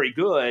very, very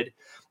good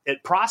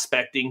at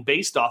prospecting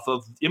based off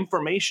of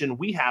information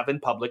we have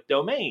in public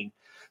domain.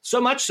 So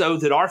much so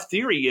that our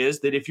theory is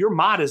that if your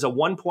mod is a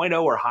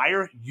 1.0 or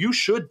higher, you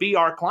should be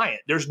our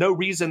client. There's no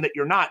reason that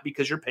you're not,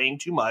 because you're paying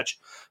too much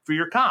for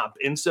your comp.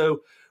 And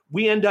so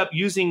we end up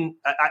using,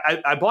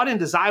 I bought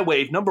into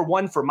Xywave, number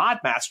one, for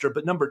ModMaster,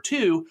 but number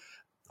two,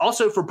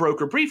 also for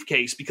Broker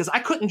Briefcase, because I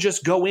couldn't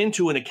just go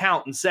into an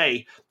account and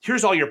say,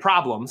 here's all your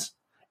problems.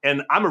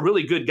 And I'm a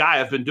really good guy.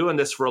 I've been doing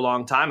this for a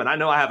long time, and I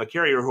know I have a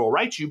carrier who will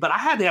write you, but I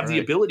had to have the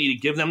ability to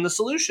give them the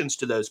solutions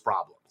to those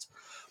problems.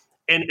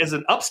 And as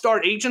an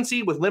upstart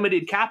agency with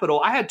limited capital,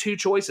 I had two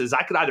choices.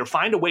 I could either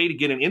find a way to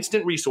get an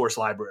instant resource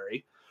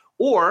library,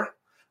 or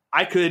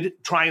I could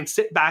try and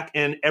sit back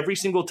and every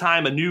single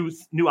time a new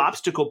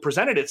obstacle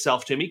presented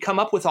itself to me, come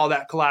up with all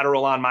that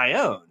collateral on my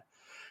own.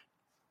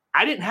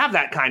 I didn't have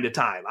that kind of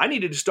time. I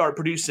needed to start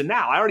producing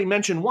now. I already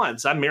mentioned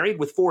once, I'm married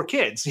with 4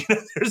 kids.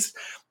 There's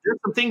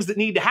some things that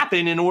need to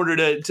happen in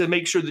order to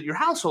make sure that your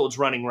household's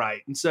running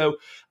right. And so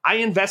I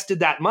invested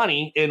that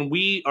money, and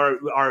we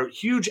are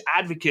huge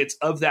advocates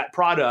of that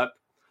product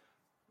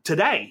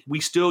today.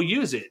 We still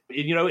use it,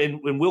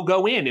 and we'll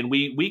go in and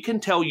we can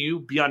tell you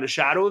beyond a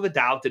shadow of a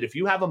doubt that if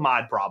you have a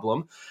mod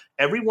problem,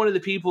 every one of the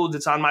people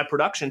that's on my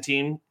production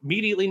team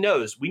immediately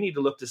knows we need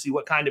to look to see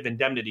what kind of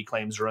indemnity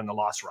claims are in the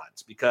loss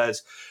runs,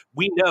 because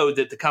we know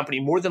that the company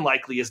more than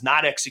likely is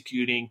not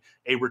executing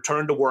a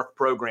return to work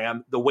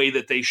program the way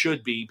that they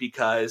should be,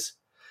 because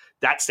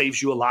that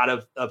saves you a lot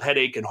of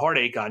headache and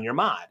heartache on your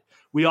mod.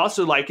 We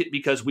also like it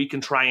because we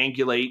can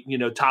triangulate,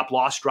 top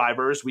loss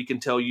drivers. We can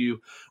tell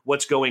you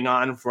what's going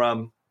on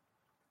from,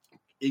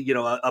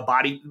 a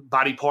body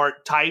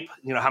part type,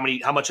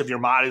 how much of your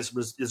mod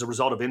is a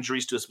result of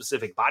injuries to a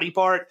specific body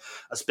part,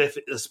 a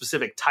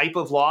specific type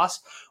of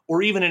loss,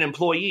 or even an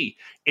employee.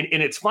 And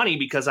it's funny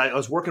because I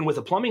was working with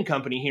a plumbing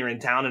company here in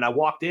town, and I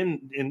walked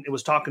in and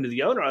was talking to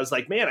the owner. I was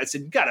like, man, I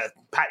said, you got to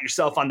pat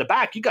yourself on the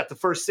back. You got the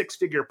first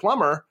 6-figure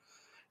plumber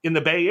in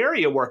the Bay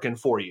Area working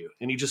for you.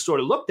 And he just sort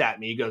of looked at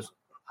me. He goes,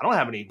 I don't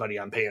have anybody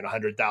I'm paying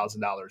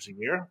 $100,000 a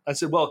year. I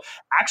said, well,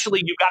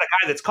 actually, you've got a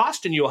guy that's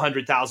costing you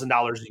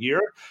 $100,000 a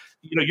year.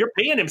 You're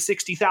paying him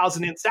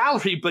 $60,000 in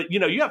salary, but you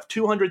have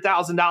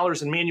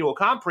 $200,000 in manual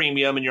comp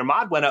premium, and your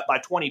mod went up by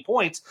 20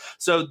 points.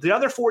 So the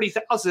other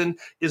 $40,000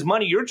 is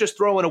money you're just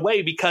throwing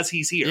away because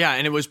he's here. Yeah,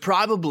 and it was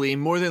probably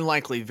more than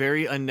likely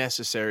very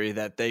unnecessary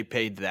that they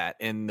paid that,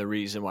 and the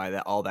reason why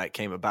all that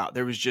came about.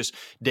 There was just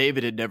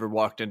David had never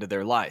walked into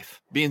their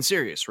life. Being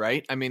serious,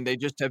 right? I mean, they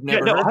just have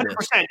never heard 100%.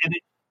 This.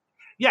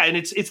 Yeah, and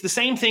it's the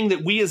same thing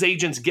that we as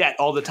agents get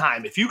all the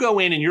time. If you go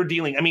in and you're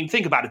dealing,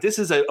 think about it. This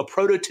is a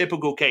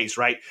prototypical case,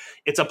 right?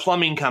 It's a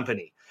plumbing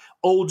company,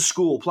 old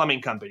school plumbing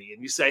company.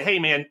 And you say, hey,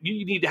 man,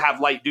 you need to have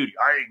light duty.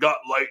 I ain't got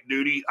light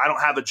duty. I don't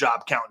have a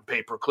job counting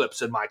paper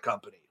clips in my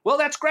company. Well,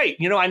 that's great.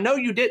 I know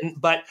you didn't,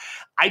 but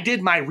I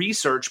did my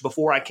research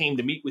before I came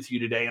to meet with you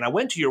today. And I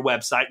went to your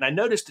website and I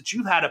noticed that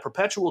you had a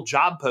perpetual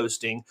job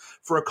posting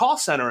for a call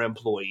center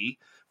employee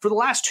for the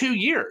last 2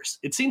 years.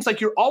 It seems like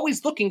you're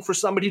always looking for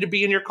somebody to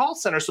be in your call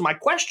center. So my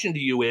question to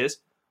you is,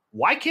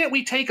 why can't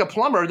we take a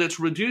plumber that's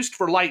released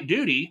for light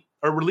duty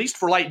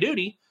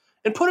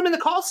and put him in the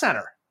call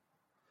center?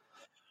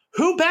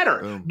 Who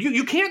better?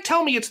 You can't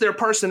tell me it's their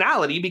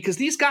personality, because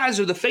these guys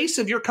are the face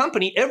of your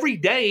company every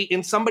day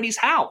in somebody's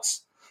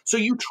house. So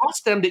you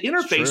trust them to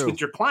interface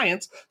with your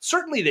clients.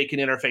 Certainly they can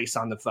interface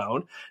on the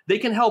phone. They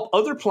can help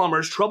other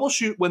plumbers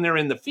troubleshoot when they're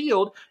in the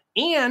field,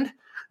 and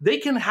they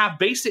can have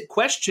basic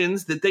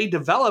questions that they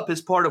develop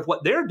as part of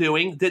what they're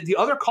doing that the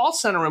other call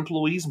center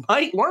employees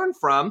might learn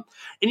from,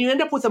 and you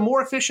end up with a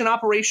more efficient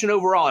operation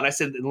overall. And I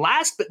said, and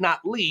last but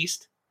not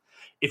least,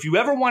 if you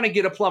ever want to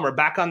get a plumber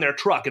back on their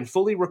truck and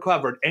fully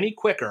recovered any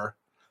quicker,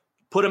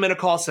 put them in a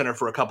call center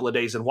for a couple of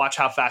days and watch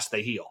how fast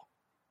they heal.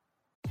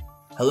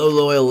 Hello,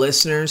 loyal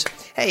listeners.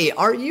 Hey,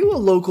 are you a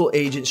local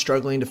agent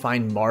struggling to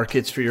find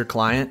markets for your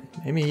client?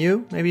 Maybe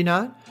you, maybe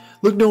not.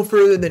 Look no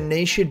further than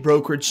Nation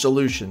Brokerage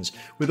Solutions.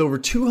 With over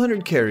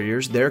 200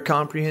 carriers, their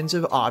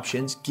comprehensive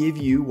options give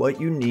you what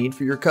you need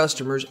for your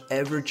customers'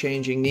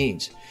 ever-changing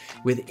needs.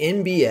 With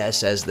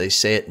NBS, as they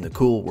say it in the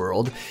cool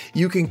world,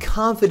 you can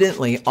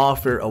confidently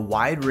offer a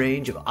wide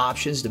range of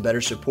options to better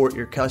support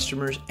your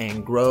customers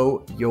and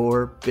grow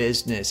your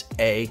business,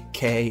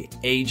 aka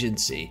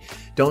agency.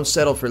 Don't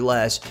settle for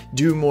less.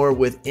 Do more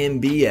with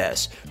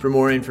NBS. For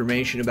more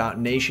information about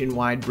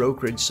nationwide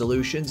brokerage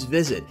solutions,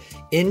 visit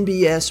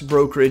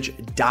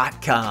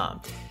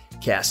nbsbrokerage.com.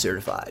 CAS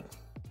certified.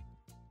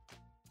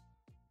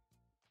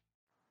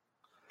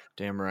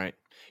 Damn right.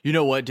 You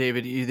know what,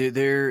 David?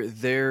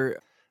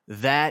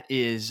 That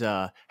is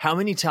how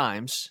many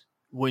times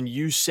when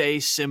you say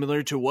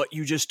similar to what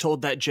you just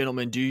told that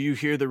gentleman, do you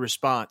hear the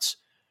response,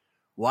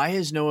 why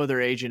has no other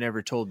agent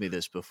ever told me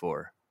this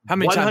before? How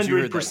many 100%. Times you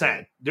heard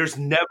that? There's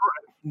never,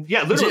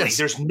 literally, yes.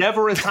 There's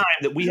never a time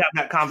that we have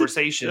that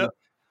conversation. Yep.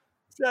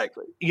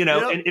 Exactly.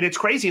 And it's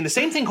crazy. And the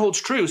same thing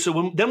holds true.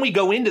 So then we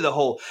go into the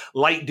whole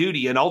light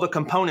duty and all the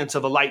components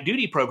of a light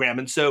duty program.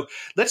 And so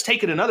let's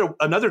take it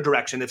another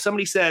direction. If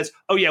somebody says,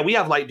 oh yeah, we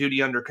have light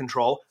duty under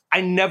control,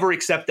 I never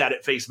accept that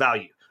at face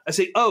value. I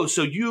say, oh,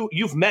 so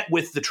you've met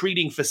with the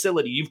treating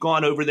facility. You've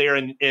gone over there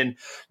and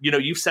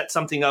you've set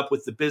something up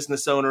with the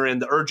business owner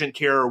and the urgent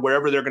care or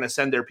wherever they're going to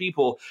send their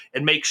people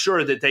and make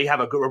sure that they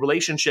have a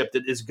relationship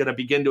that is going to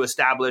begin to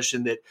establish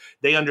and that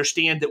they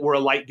understand that we're a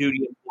light duty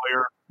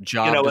employer.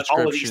 Job and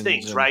all of these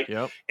things, right?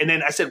 Yep. And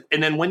then I said,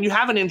 and then when you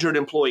have an injured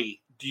employee,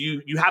 do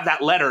you have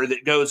that letter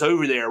that goes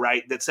over there,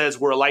 right? That says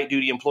we're a light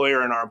duty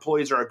employer and our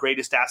employees are our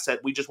greatest asset.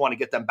 We just want to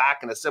get them back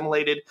and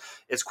assimilated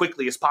as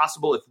quickly as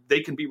possible. If they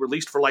can be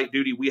released for light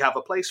duty, we have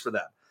a place for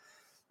them.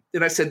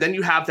 And I said, then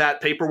you have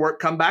that paperwork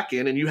come back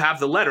in and you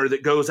have the letter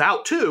that goes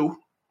out to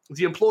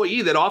the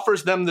employee that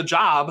offers them the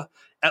job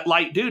at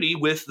light duty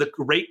with the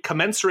rate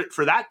commensurate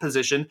for that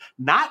position,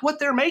 not what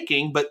they're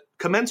making, but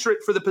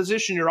commensurate for the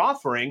position you're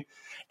offering.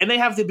 And they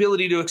have the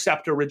ability to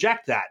accept or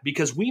reject that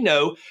because we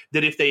know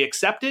that if they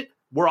accept it,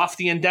 we're off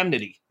the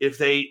indemnity. If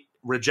they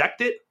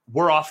reject it,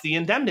 we're off the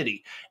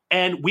indemnity.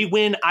 And we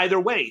win either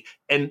way.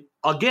 And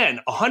again,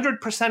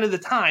 100% of the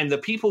time, the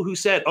people who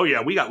said, oh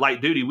yeah, we got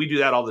light duty, we do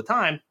that all the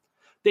time,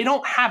 they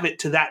don't have it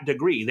to that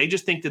degree. They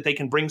just think that they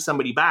can bring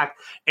somebody back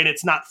and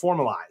it's not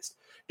formalized.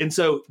 And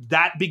so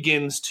that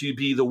begins to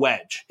be the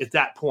wedge at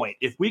that point.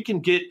 If we can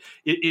get,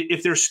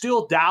 if there's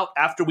still doubt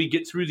after we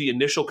get through the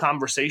initial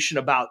conversation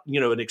about,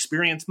 an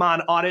experience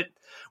mod audit,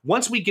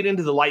 once we get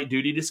into the light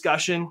duty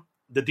discussion,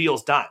 the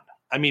deal's done.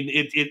 I mean,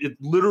 it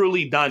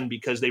literally done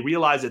because they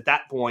realize at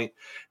that point,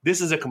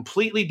 this is a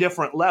completely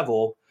different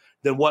level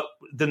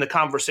than the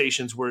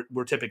conversations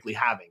we're typically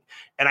having.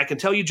 And I can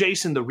tell you,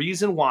 Jason, the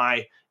reason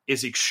why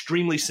is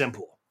extremely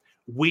simple.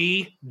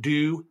 We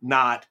do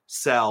not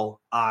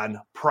sell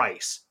on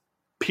price,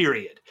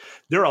 period.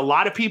 There are a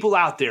lot of people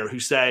out there who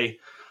say,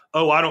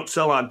 oh, I don't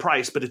sell on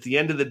price, but at the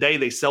end of the day,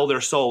 they sell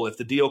their soul. If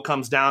the deal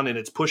comes down and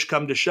it's push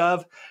come to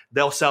shove,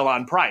 they'll sell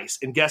on price.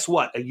 And guess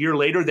what? A year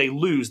later, they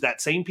lose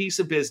that same piece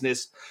of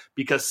business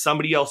because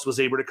somebody else was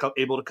able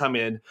to come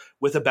in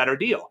with a better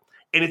deal.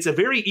 And it's a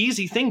very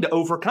easy thing to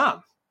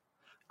overcome.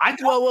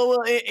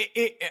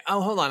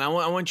 Hold on. I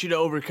want you to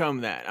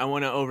overcome that. I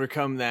want to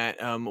overcome that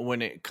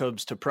when it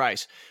comes to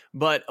price.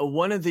 But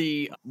one of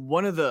the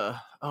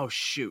oh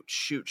shoot.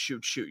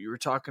 You were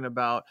talking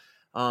about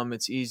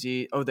it's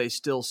easy. Oh, they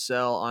still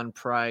sell on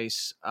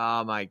price.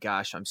 Oh my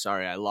gosh, I'm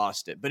sorry, I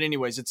lost it. But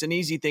anyways, it's an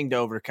easy thing to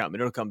overcome.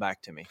 It'll come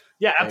back to me.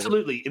 Yeah,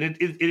 absolutely. And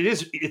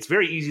it's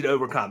very easy to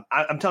overcome.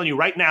 I'm telling you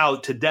right now,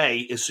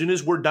 today, as soon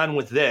as we're done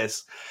with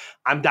this,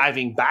 I'm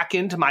diving back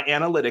into my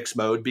analytics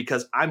mode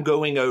because I'm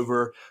going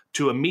over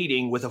to a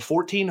meeting with a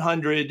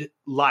 1,400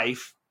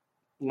 life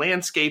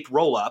landscape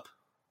roll-up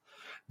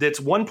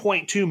that's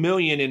 $1.2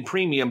 million in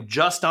premium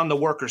just on the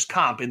workers'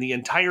 comp, and the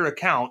entire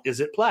account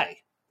is at play.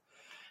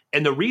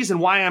 And the reason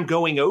why I'm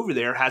going over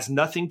there has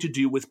nothing to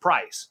do with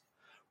price.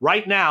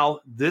 Right now,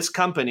 this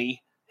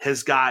company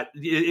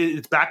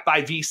it's backed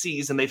by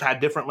VCs, and they've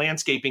had different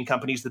landscaping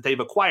companies that they've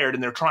acquired,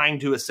 and they're trying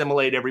to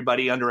assimilate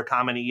everybody under a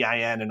common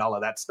EIN and all of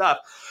that stuff.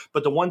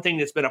 But the one thing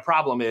that's been a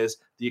problem is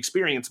the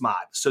experience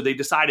mod. So they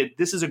decided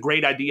this is a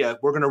great idea.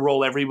 We're going to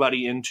roll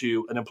everybody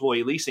into an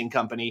employee leasing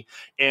company,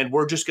 and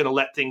we're just going to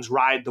let things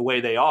ride the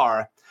way they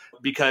are.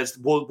 Because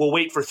we'll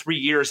wait for 3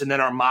 years and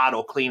then our mod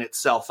will clean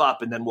itself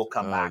up and then we'll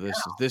come back.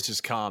 This is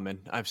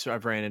common.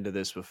 I've ran into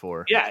this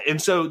before. Yeah,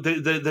 and so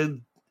the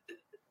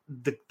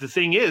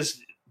thing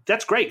is,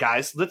 that's great,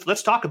 guys.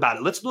 Let's talk about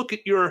it. Let's look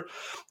at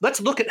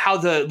how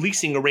the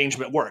leasing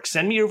arrangement works.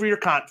 Send me over your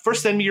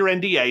first send me your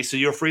NDA, so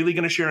you're freely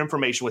going to share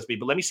information with me.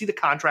 But let me see the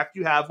contract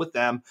you have with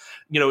them,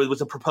 with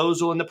the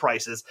proposal and the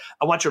prices.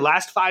 I want your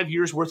last 5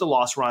 years worth of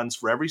loss runs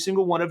for every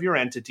single one of your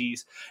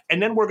entities,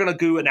 and then we're going to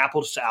do an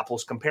apples to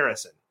apples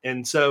comparison.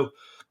 And so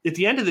at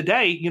the end of the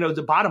day,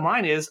 the bottom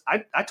line is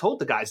I told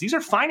the guys, these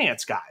are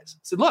finance guys. I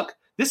said, look,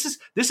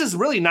 This is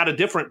really not a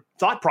different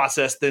thought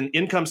process than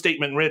income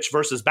statement rich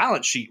versus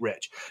balance sheet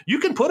rich. You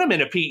can put them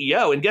in a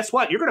PEO, and guess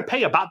what? You're going to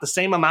pay about the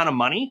same amount of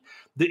money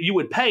that you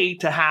would pay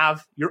to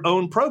have your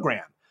own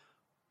program.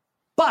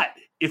 But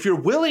if you're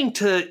willing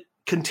to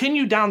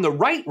continue down the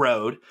right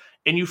road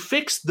and you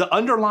fix the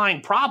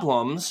underlying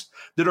problems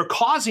that are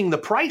causing the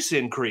price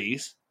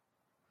increase,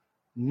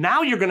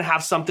 now you're going to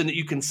have something that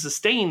you can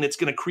sustain that's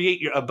going to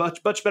create a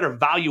much better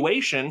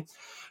valuation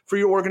for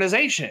your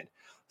organization.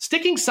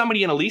 Sticking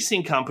somebody in a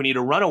leasing company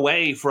to run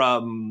away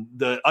from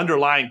the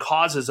underlying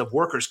causes of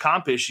workers'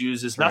 comp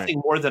issues is nothing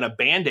more than a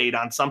Band-Aid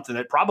on something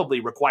that probably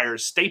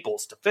requires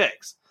staples to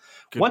fix.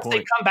 Once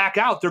they come back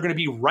out, they're going to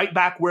be right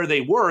back where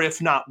they were,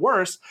 if not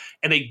worse,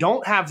 and they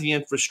don't have the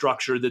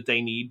infrastructure that they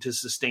need to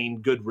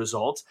sustain good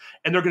results,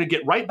 and they're going to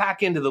get right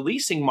back into the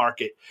leasing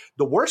market.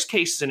 The worst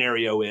case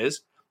scenario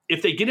is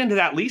if they get into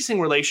that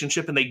leasing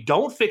relationship and they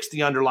don't fix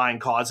the underlying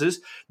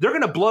causes, they're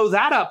going to blow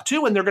that up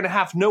too, and they're going to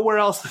have nowhere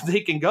else that they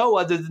can go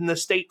other than the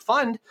state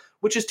fund,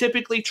 which is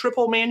typically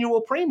triple manual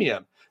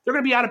premium. They're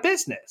going to be out of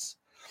business.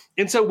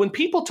 And so when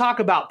people talk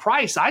about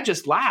price, I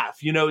just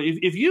laugh. You know,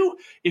 if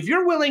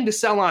you're willing to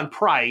sell on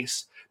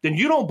price, then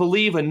you don't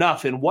believe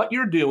enough in what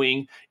you're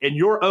doing in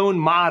your own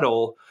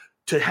model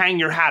to hang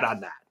your hat on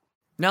that.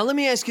 Now, let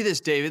me ask you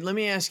this, David. Let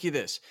me ask you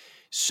this.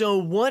 So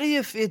what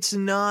if it's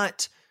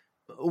not...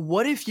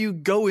 What if you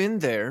go in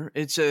there,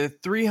 it's a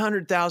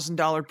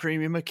 $300,000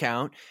 premium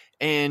account,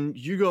 and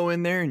you go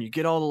in there and you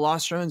get all the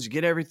loss runs, you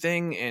get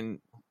everything, and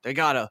they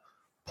got a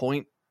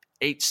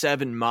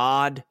 0.87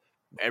 mod.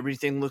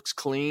 Everything looks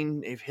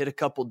clean. They've hit a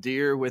couple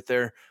deer with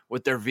their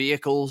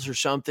vehicles or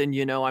something,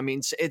 you know. I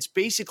mean, it's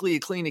basically a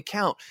clean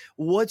account.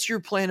 What's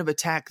your plan of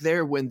attack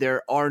there when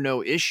there are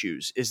no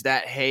issues? Is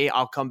that, hey,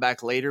 I'll come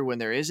back later when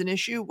there is an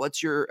issue?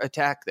 What's your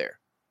attack there?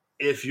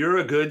 If you're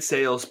a good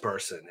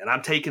salesperson, and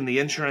I'm taking the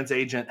insurance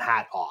agent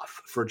hat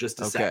off for just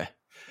a second.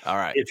 All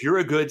right. If you're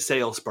a good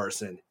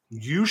salesperson,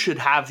 you should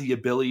have the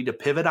ability to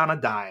pivot on a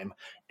dime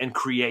and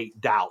create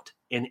doubt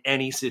in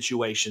any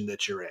situation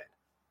that you're in,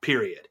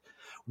 period.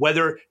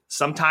 Whether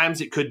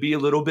sometimes it could be a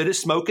little bit of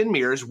smoke and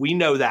mirrors. We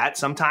know that.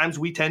 Sometimes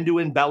we tend to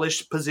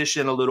embellish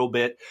position a little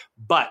bit.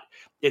 But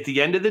at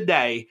the end of the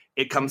day,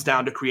 it comes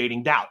down to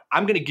creating doubt.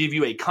 I'm going to give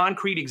you a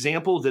concrete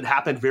example that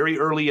happened very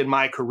early in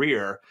my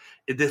career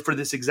for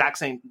this exact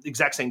same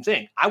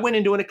thing. I went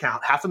into an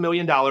account,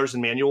 $500,000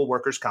 in manual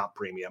workers' comp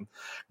premium.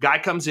 Guy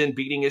comes in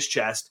beating his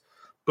chest.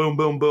 Boom,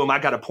 boom, boom. I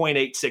got a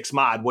 0.86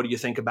 mod. What do you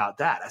think about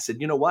that? I said,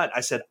 you know what?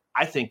 I said,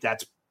 I think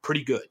that's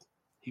pretty good.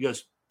 He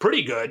goes,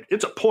 pretty good?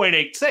 It's a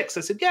 0.86.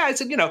 I said, yeah. I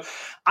said, you know,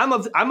 I'm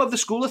of the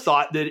school of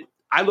thought that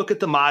I look at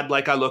the mod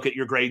like I look at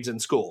your grades in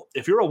school.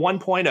 If you're a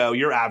 1.0,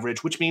 you're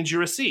average, which means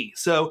you're a C.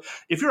 So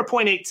if you're a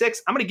 0.86,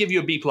 I'm going to give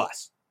you a B+.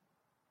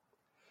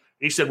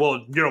 He said,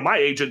 well, you know, my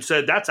agent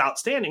said that's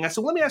outstanding. I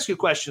said, let me ask you a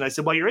question. I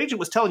said, well, your agent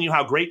was telling you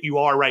how great you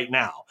are right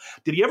now.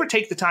 Did he ever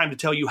take the time to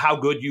tell you how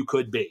good you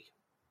could be?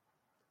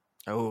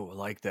 Oh, I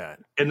like that.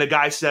 And the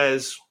guy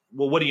says,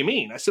 well, what do you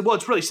mean? I said, well,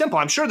 it's really simple.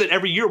 I'm sure that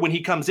every year when he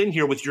comes in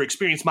here with your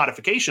experience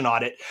modification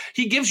audit,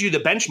 he gives you the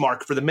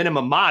benchmark for the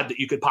minimum mod that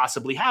you could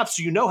possibly have.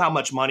 So you know how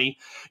much money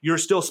you're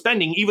still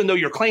spending, even though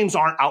your claims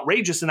aren't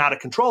outrageous and out of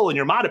control and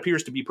your mod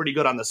appears to be pretty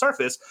good on the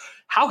surface.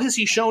 How has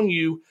he shown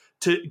you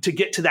to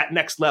get to that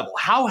next level?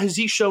 How has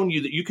he shown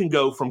you that you can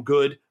go from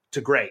good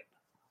to great?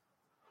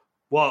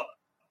 Well,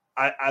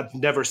 I've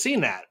never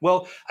seen that.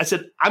 Well, I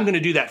said, I'm going to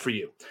do that for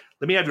you.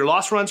 Let me have your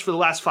loss runs for the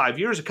last 5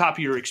 years, a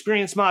copy of your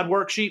experience mod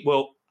worksheet.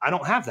 Well, I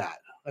don't have that.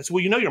 I said,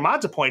 well, you know, your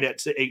mod's a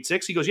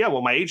 0.86. He goes, yeah,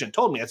 well, my agent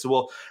told me. I said,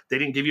 well, they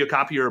didn't give you a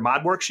copy of your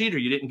mod worksheet or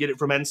you didn't get it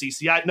from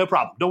NCCI? No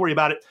problem. Don't worry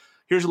about it.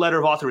 Here's a letter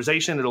of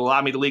authorization. It'll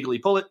allow me to legally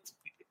pull it.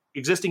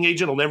 Existing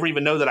agent will never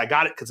even know that I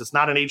got it because it's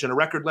not an agent of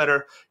record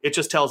letter. It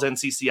just tells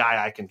NCCI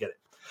I can get it.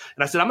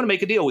 And I said, I'm going to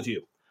make a deal with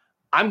you.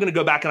 I'm going to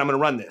go back and I'm going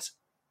to run this.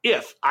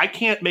 If I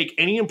can't make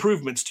any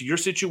improvements to your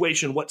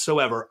situation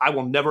whatsoever, I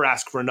will never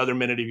ask for another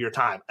minute of your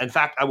time. In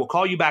fact, I will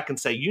call you back and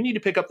say, you need to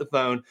pick up the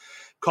phone,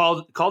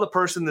 call the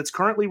person that's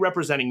currently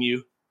representing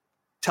you,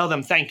 tell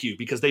them thank you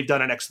because they've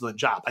done an excellent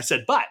job. I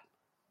said, but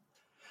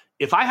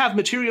if I have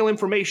material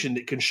information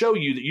that can show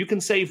you that you can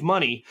save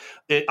money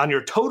on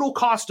your total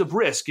cost of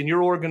risk in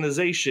your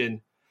organization,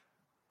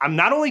 I'm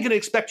not only going to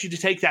expect you to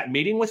take that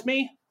meeting with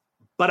me,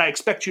 but I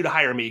expect you to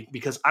hire me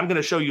because I'm going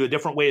to show you a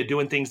different way of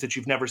doing things that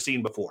you've never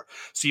seen before.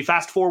 So you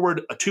fast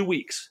forward 2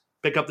 weeks,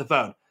 pick up the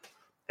phone.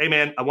 Hey,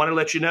 man, I want to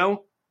let you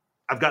know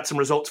I've got some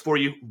results for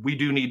you. We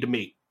do need to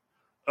meet.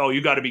 Oh,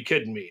 you got to be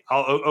kidding me.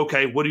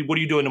 Okay, what are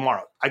you doing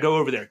tomorrow? I go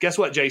over there. Guess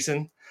what,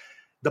 Jason?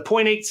 The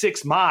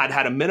 0.86 mod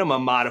had a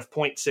minimum mod of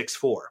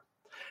 0.64.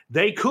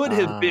 They could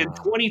have been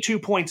 22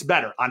 points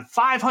better. On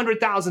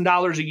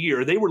 $500,000 a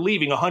year, they were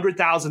leaving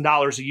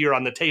 $100,000 a year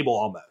on the table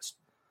almost.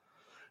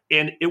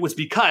 And it was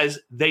because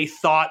they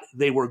thought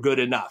they were good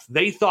enough.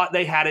 They thought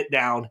they had it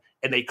down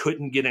and they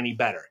couldn't get any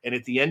better. And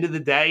at the end of the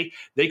day,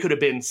 they could have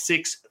been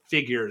 6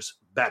 figures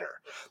better.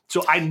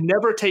 So I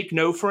never take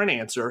no for an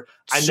answer.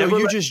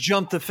 You just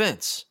jumped the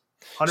fence.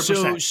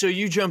 100%. So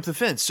you jump the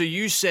fence. So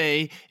you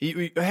say,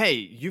 hey,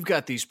 you've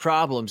got these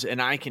problems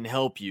and I can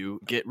help you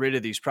get rid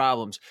of these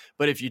problems.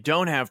 But if you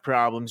don't have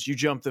problems, you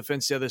jump the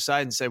fence the other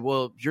side and say,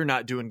 well, you're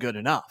not doing good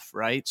enough,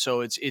 right?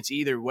 So it's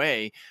either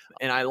way.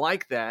 And I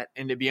like that.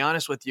 And to be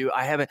honest with you,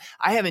 I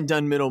haven't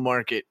done middle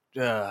market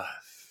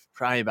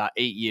probably about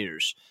 8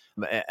 years.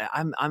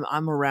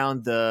 I'm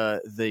around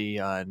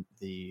the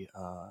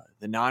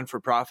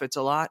non-for-profits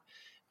a lot.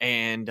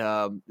 And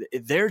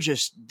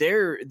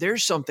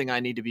there's something I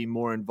need to be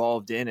more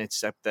involved in,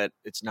 except that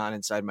it's not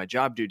inside my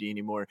job duty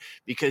anymore,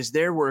 because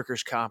their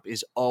workers' comp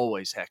is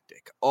always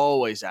hectic,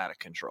 always out of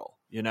control,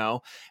 you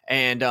know?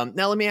 And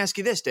now let me ask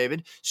you this,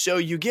 David. So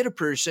you get a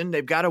person,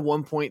 they've got a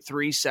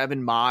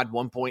 1.37 mod,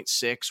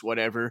 1.6,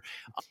 whatever.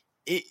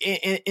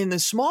 In the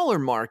smaller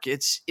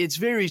markets, it's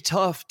very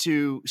tough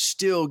to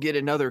still get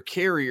another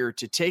carrier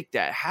to take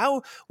that.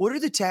 What are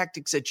the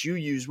tactics that you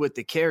use with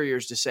the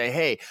carriers to say,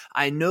 hey,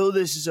 I know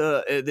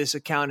this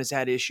account has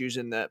had issues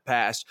in the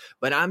past,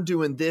 but I'm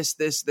doing this,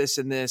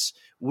 and this.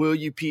 Will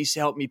you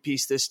help me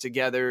piece this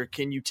together?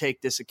 Can you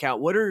take this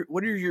account? What are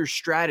your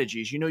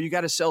strategies? You know, you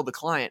got to sell the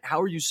client.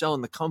 How are you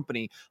selling the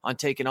company on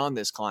taking on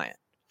this client?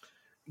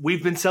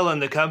 We've been selling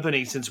the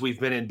company since we've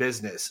been in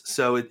business.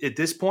 So at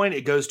this point,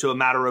 it goes to a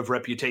matter of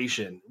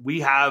reputation. We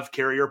have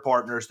carrier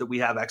partners that we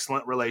have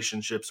excellent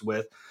relationships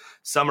with.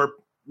 Some are,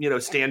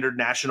 standard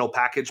national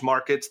package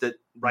markets that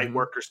write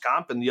workers'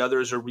 comp, and the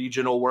others are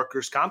regional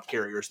workers' comp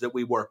carriers that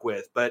we work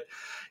with. But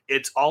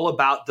it's all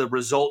about the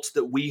results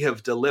that we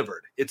have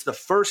delivered. It's the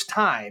first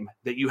time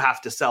that you have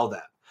to sell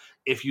them.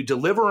 If you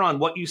deliver on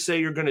what you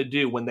say you're going to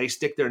do when they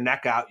stick their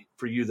neck out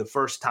for you the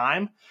first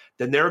time,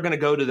 then they're going to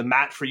go to the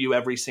mat for you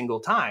every single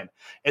time.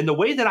 And the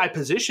way that I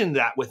position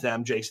that with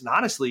them, Jason,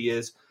 honestly,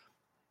 is,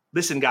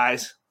 listen,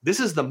 guys, this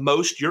is the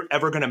most you're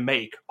ever going to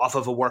make off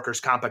of a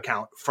workers' comp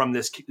account from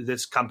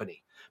this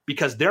company,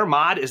 because their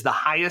mod is the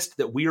highest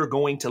that we are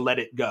going to let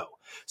it go.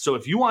 So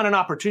if you want an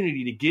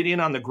opportunity to get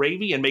in on the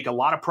gravy and make a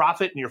lot of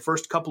profit in your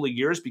first couple of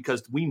years,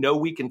 because we know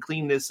we can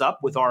clean this up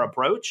with our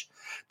approach,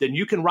 then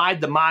you can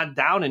ride the mod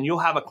down and you'll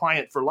have a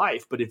client for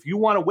life. But if you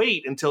want to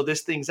wait until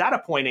this thing's at a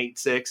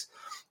 0.86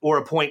 or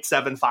a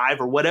 0.75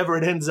 or whatever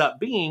it ends up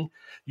being,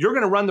 you're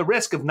going to run the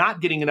risk of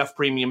not getting enough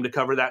premium to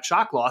cover that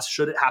shock loss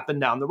should it happen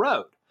down the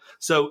road.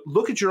 So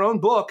look at your own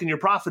book and your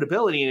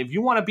profitability. And if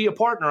you want to be a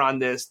partner on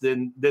this,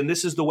 then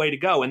this is the way to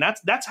go. And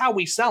that's how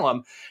we sell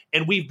them.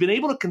 And we've been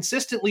able to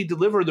consistently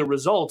deliver the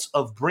results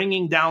of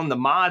bringing down the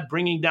mod,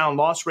 bringing down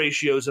loss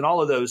ratios and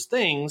all of those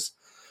things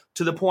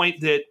to the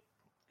point that,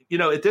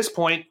 at this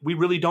point, we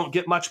really don't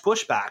get much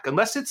pushback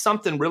unless it's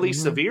something really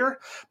severe.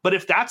 But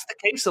if that's the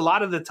case, a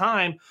lot of the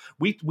time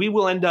we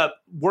will end up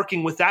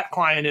working with that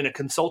client in a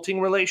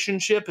consulting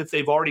relationship if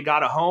they've already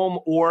got a home,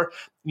 or,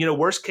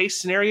 worst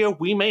case scenario,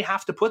 we may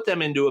have to put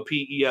them into a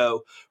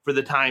PEO for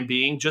the time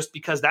being, just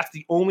because that's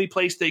the only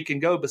place they can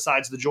go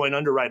besides the Joint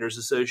Underwriters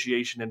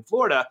Association in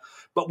Florida.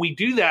 But we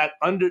do that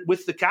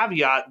with the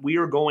caveat, we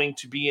are going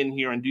to be in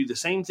here and do the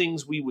same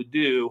things we would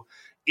do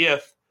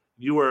if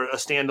you were a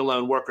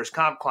standalone workers'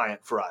 comp client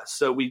for us.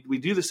 So we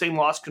do the same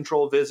loss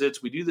control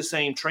visits. We do the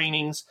same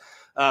trainings.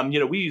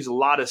 We use a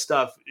lot of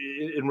stuff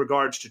in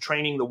regards to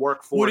training the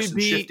workforce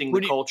and shifting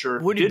the culture.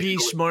 Would it be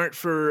smart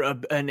for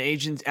an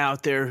agent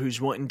out there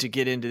who's wanting to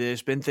get into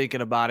this, been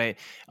thinking about it,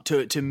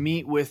 to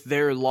meet with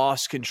their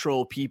loss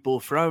control people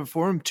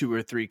from 2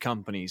 or 3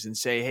 companies and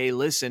say, hey,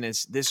 listen,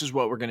 this is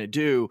what we're going to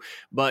do,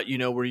 but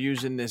we're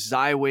using this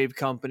XyWave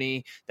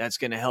company that's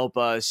going to help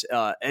us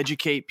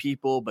educate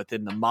people, but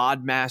then the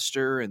Mod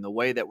Master and the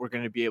way that we're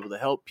going to be able to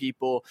help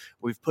people,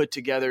 we've put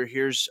together,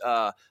 here's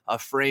a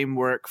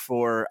framework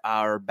for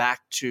our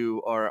back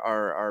to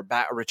our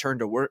return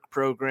to work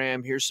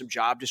program. Here's some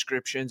job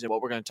descriptions and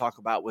what we're going to talk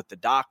about with the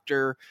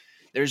doctor.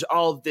 There's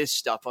all this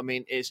stuff. I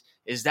mean, is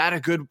that a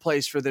good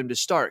place for them to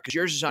start? Because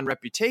yours is on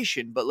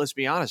reputation, but let's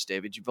be honest,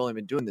 David, you've only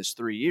been doing this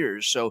 3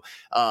 years. So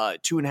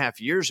 2.5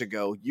 years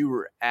ago, you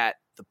were at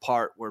the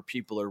part where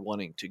people are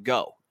wanting to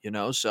go,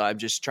 So I'm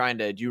just trying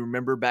to, do you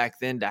remember back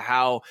then to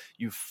how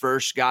you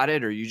first got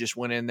it, or you just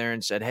went in there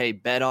and said, hey,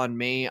 bet on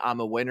me, I'm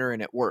a winner,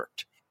 and it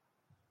worked?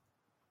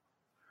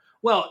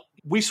 Well,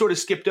 we sort of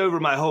skipped over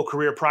my whole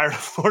career prior to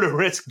Florida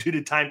Risk due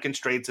to time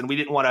constraints, and we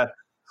didn't want to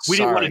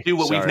do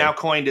what we've now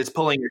coined as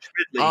pulling a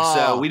Schmidley. Oh.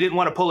 So we didn't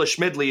want to pull a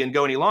Schmidley and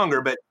go any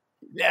longer. But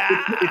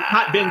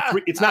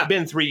it's not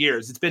been 3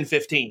 years; it's been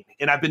 15,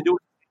 and I've been doing.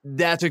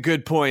 That's a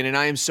good point, and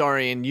I am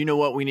sorry. And you know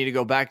what? We need to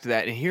go back to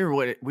that. And here,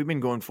 we've been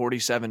going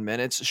 47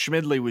 minutes.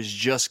 Schmidley was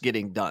just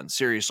getting done.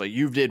 Seriously,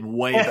 you did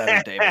way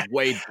better, David.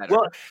 Way better.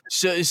 Well,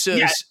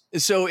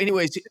 So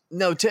anyways,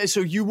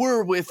 so you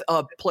were with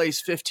a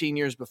place 15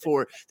 years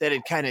before that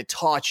had kind of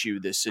taught you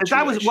this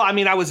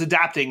situation. I was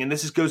adapting, and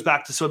this goes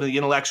back to sort of the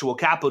intellectual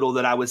capital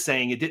that I was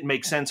saying. It didn't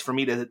make sense for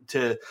me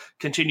to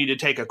continue to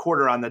take a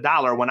quarter on the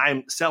dollar when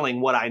I'm selling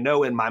what I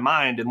know in my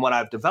mind and what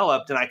I've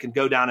developed, and I can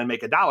go down and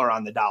make $1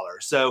 on the dollar.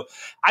 So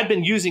I've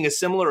been using a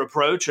similar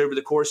approach over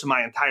the course of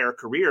my entire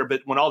career,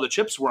 but when all the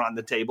chips were on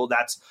the table,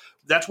 that's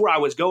that's where I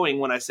was going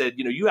when I said,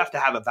 you have to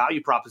have a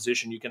value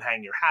proposition you can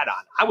hang your hat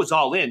on. I was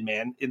all in,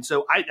 man. And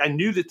so I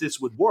knew that this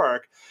would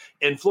work.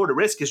 And Florida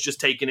Risk has just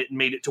taken it and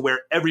made it to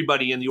where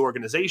everybody in the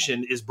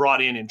organization is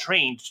brought in and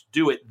trained to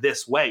do it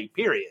this way,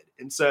 period.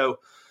 And so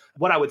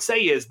what I would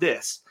say is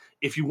this.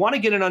 If you want to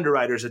get an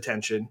underwriter's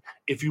attention,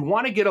 if you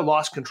want to get a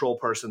loss control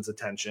person's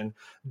attention,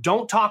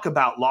 don't talk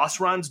about loss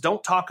runs.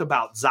 Don't talk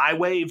about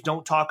Xywave.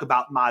 Don't talk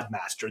about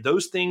ModMaster.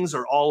 Those things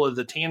are all of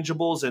the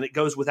tangibles, and it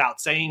goes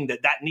without saying that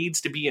needs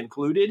to be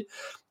included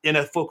in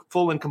a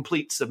full and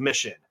complete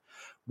submission.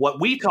 What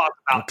we talk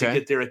about to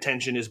get their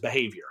attention is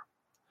behavior.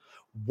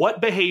 What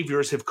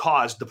behaviors have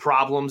caused the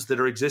problems that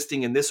are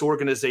existing in this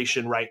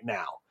organization right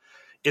now?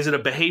 Is it a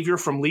behavior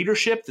from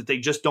leadership that they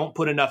just don't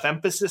put enough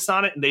emphasis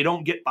on it and they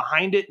don't get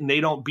behind it and they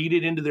don't beat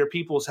it into their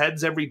people's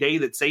heads every day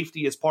that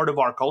safety is part of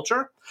our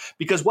culture?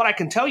 Because what I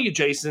can tell you,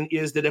 Jason,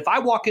 is that if I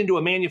walk into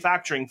a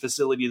manufacturing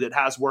facility that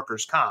has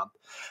workers' comp,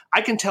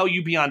 I can tell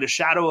you beyond a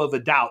shadow of a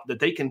doubt that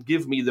they can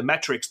give me the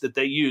metrics that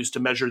they use to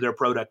measure their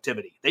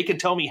productivity. They can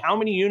tell me how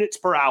many units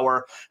per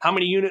hour, how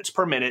many units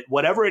per minute,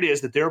 whatever it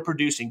is that they're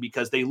producing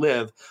because they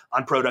live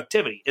on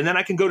productivity. And then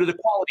I can go to the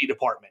quality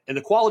department, and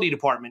the quality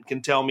department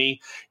can tell me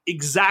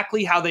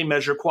exactly how they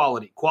measure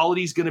quality.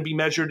 Quality is going to be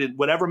measured in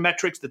whatever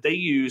metrics that they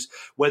use,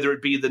 whether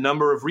it be the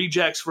number of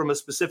rejects from a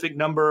specific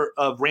number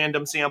of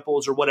random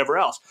samples or whatever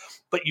else.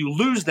 But you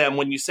lose them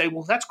when you say,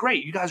 well, that's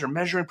great. You guys are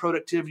measuring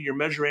productivity, you're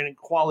measuring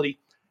quality.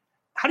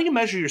 How do you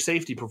measure your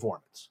safety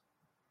performance?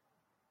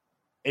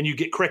 And you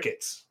get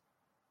crickets.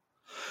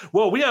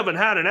 Well, we haven't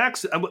had an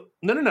accident.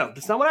 No.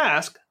 That's not what I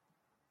asked.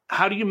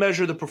 How do you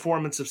measure the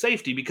performance of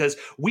safety? Because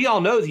we all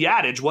know the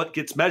adage, what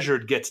gets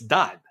measured gets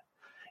done.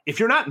 If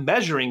you're not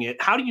measuring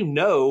it, how do you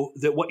know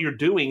that what you're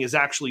doing is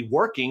actually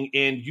working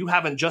and you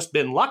haven't just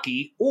been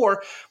lucky?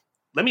 Or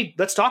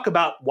let's talk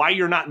about why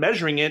you're not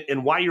measuring it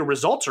and why your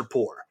results are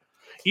poor.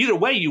 Either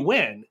way, you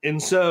win.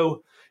 And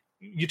so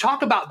you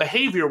talk about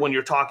behavior when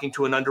you're talking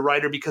to an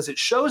underwriter because it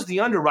shows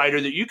the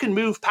underwriter that you can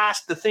move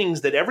past the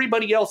things that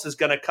everybody else is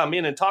going to come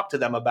in and talk to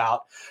them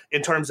about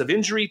in terms of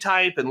injury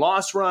type and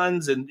loss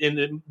runs and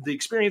the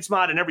experience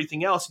mod and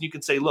everything else. And you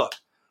can say, look,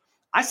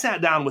 I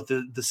sat down with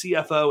the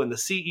CFO and the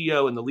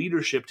CEO and the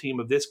leadership team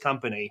of this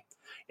company,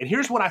 and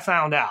here's what I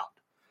found out.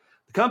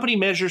 The company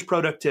measures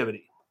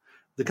productivity.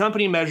 The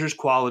company measures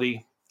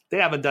quality. They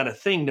haven't done a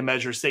thing to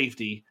measure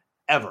safety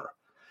ever.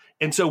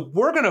 And so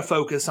we're going to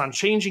focus on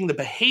changing the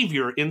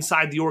behavior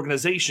inside the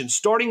organization,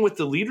 starting with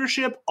the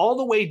leadership all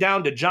the way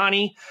down to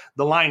Johnny,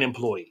 the line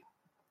employee.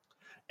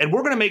 And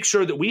we're going to make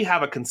sure that we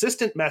have a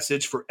consistent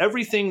message for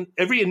every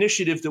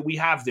initiative that we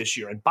have this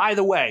year. And by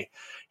the way,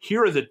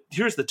 here's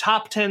the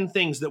top 10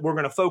 things that we're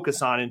going to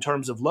focus on in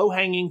terms of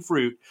low-hanging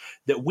fruit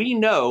that we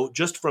know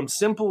just from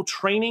simple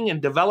training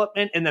and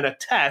development and then a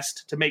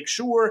test to make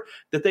sure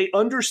that they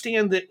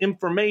understand the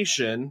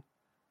information.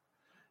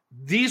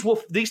 These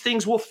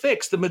things will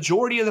fix the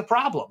majority of the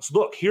problems.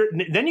 Look, here,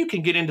 then you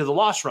can get into the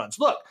loss runs.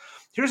 Look,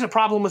 here's a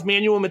problem with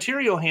manual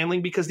material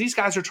handling because these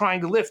guys are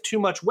trying to lift too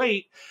much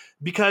weight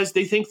because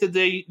they think that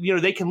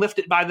they can lift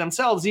it by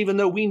themselves, even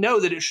though we know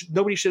that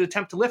nobody should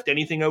attempt to lift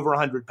anything over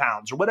 100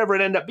 pounds or whatever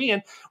it end up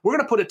being. We're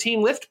going to put a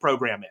team lift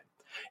program in.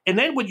 And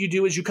then what you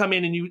do is you come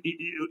in and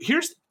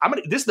this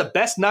is the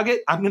best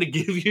nugget I'm going to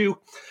give you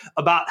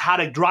about how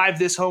to drive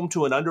this home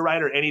to an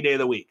underwriter any day of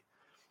the week.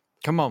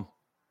 Come on.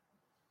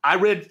 I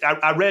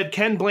read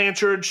Ken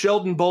Blanchard,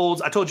 Sheldon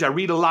Bowles. I told you I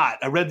read a lot.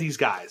 I read these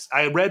guys.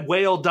 I read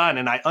Whale Done,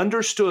 and I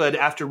understood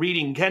after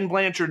reading Ken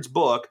Blanchard's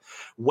book,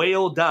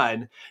 Whale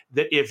Done,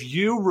 that if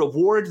you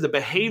reward the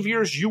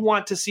behaviors you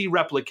want to see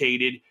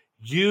replicated,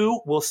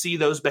 you will see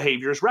those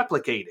behaviors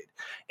replicated.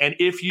 And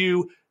if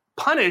you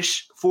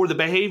punish for the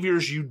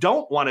behaviors you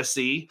don't want to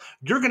see,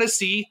 you're going to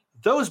see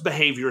those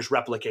behaviors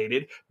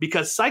replicated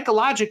because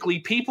psychologically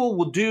people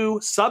will do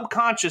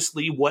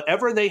subconsciously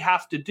whatever they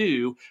have to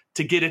do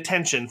to get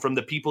attention from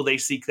the people they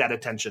seek that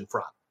attention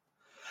from.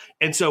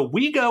 And so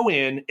we go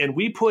in and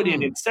we put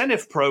in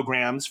incentive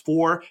programs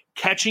for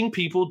catching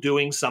people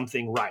doing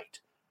something right.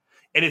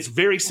 And it's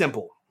very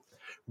simple.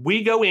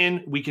 We go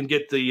in, we can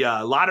get the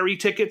lottery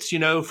tickets,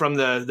 from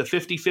the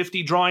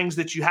 50-50 drawings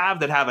that you have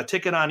that have a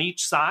ticket on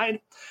each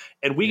side.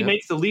 And we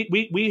make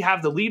we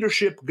have the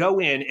leadership go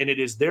in, and it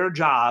is their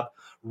job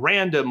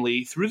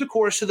randomly through the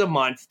course of the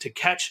month to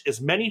catch as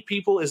many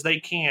people as they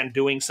can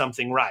doing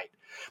something right.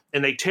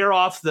 And they tear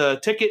off the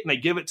ticket and they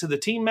give it to the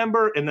team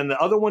member, and then the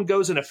other one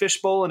goes in a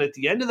fishbowl. And at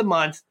the end of the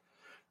month,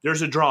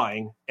 there's a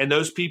drawing, and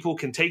those people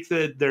can take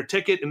their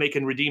ticket and they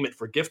can redeem it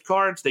for gift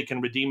cards. They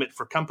can redeem it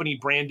for company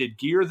branded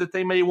gear that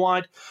they may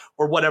want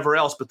or whatever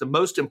else. But the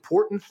most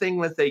important thing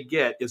that they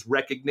get is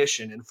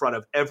recognition in front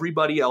of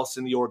everybody else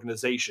in the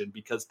organization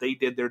because they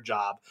did their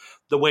job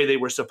the way they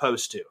were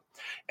supposed to.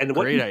 And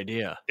Great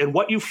idea. And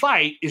what you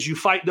fight is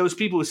those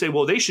people who say,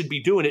 well, they should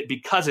be doing it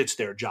because it's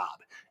their job.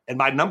 And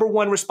my number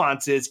one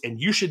response is, and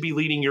you should be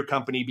leading your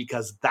company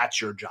because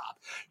that's your job.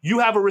 You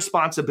have a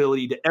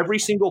responsibility to every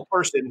single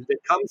person that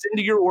comes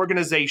into your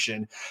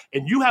organization,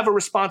 and you have a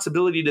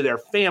responsibility to their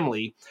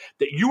family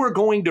that you are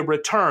going to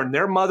return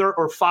their mother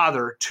or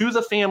father to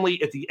the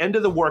family at the end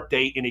of the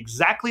workday in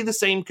exactly the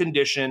same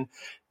condition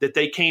that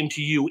they came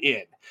to you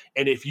in.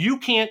 And if you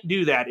can't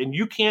do that and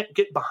you can't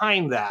get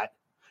behind that,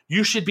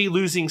 you should be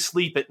losing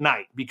sleep at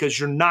night because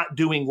you're not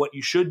doing what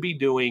you should be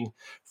doing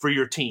for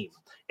your team.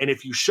 And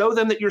if you show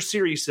them that you're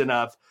serious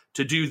enough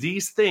to do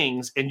these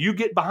things and you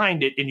get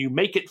behind it and you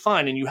make it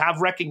fun and you have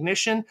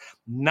recognition,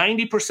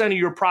 90% of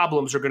your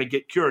problems are going to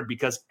get cured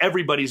because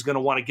everybody's going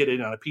to want to get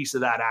in on a piece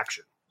of that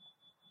action.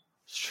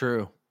 It's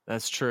true.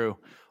 That's true.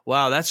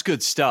 Wow, that's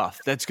good stuff.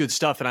 That's good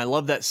stuff, and I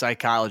love that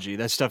psychology.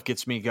 That stuff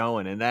gets me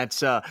going, and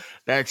that's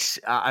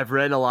I've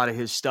read a lot of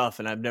his stuff,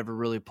 and I've never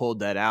really pulled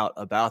that out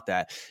about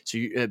that. So,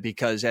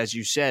 because as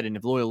you said, and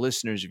if loyal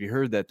listeners, if you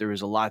heard that, there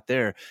is a lot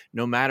there.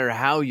 No matter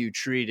how you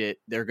treat it,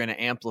 they're going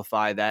to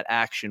amplify that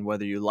action,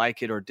 whether you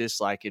like it or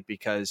dislike it.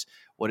 Because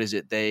what is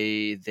it?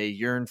 They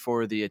yearn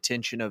for the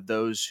attention of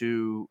those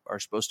who are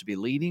supposed to be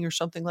leading, or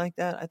something like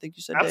that. I think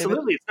you said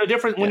absolutely. David. It's no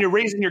different when you're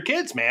raising your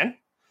kids, man.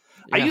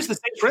 I use the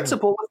same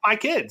principle with my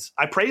kids.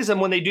 I praise them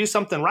when they do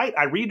something right.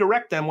 I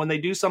redirect them when they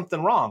do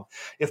something wrong.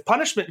 If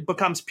punishment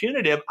becomes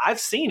punitive,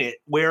 I've seen it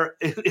where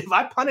if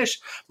I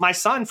punish my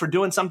son for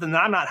doing something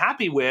that I'm not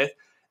happy with,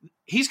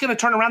 he's going to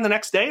turn around the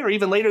next day or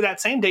even later that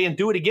same day and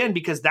do it again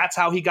because that's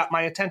how he got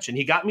my attention.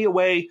 He got me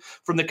away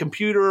from the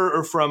computer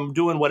or from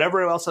doing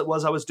whatever else it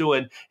was I was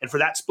doing. And for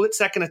that split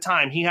second of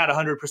time, he had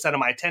 100% of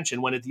my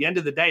attention when at the end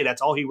of the day,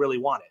 that's all he really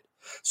wanted.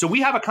 So we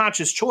have a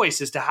conscious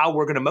choice as to how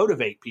we're going to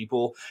motivate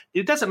people.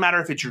 It doesn't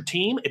matter if it's your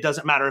team. It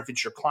doesn't matter if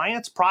it's your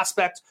clients,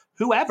 prospects,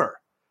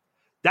 whoever.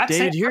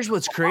 David, here's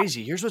what's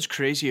crazy. Here's what's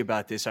crazy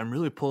about this. I'm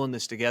really pulling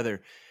this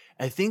together.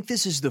 I think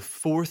this is the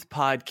 4th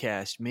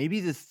podcast,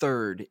 maybe the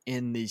 3rd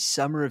in the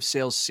Summer of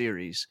Sales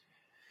series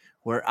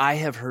where I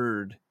have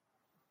heard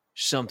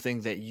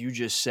something that you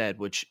just said,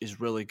 which is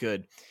really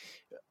good.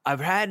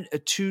 I've had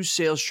 2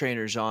 sales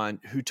trainers on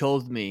who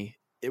told me,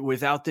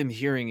 without them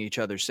hearing each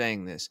other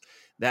saying this,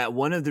 that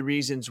one of the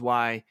reasons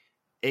why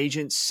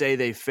agents say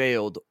they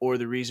failed or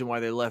the reason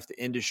why they left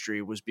the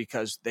industry was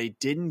because they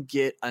didn't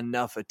get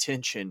enough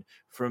attention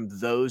from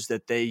those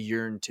that they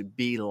yearn to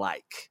be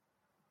like.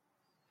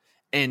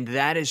 And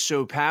that is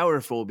so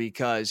powerful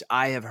because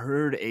I have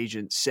heard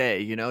agents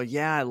say,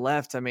 yeah, I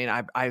left. I mean,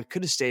 I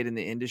could have stayed in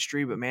the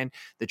industry, but man,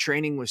 the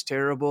training was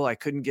terrible. I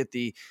couldn't get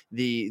the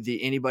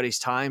anybody's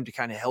time to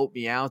kind of help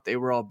me out. They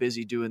were all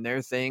busy doing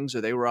their things,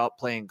 or they were out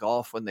playing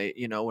golf when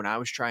when I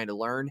was trying to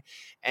learn.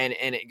 And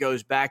it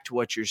goes back to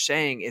what you're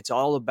saying. It's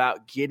all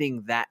about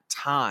getting that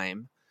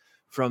time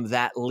from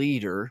that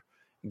leader,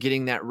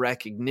 getting that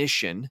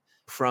recognition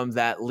from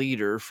that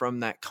leader,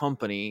 from that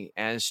company,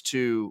 as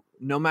to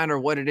no matter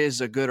what it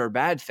is, a good or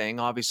bad thing.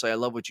 Obviously, I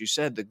love what you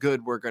said. The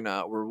good we're going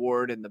to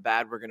reward and the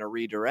bad we're going to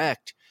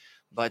redirect.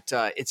 But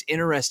it's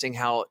interesting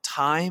how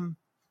time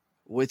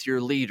with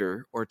your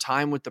leader or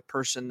time with the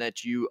person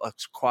that you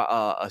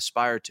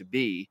aspire to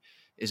be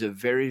is a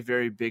very,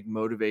 very big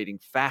motivating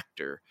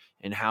factor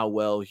in how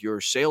well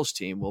your sales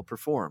team will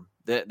perform.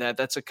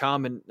 That's a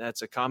common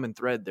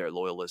thread there,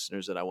 loyal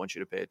listeners, that I want you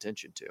to pay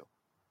attention to.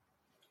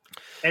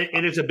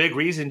 And it's a big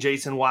reason,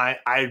 Jason, why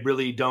I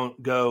really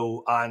don't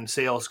go on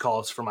sales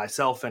calls for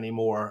myself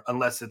anymore,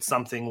 unless it's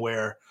something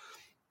where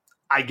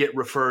I get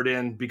referred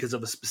in because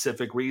of a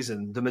specific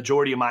reason. The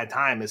majority of my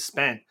time is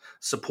spent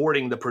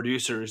supporting the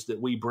producers that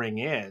we bring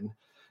in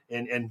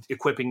and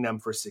equipping them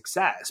for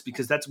success,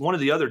 because that's one of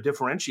the other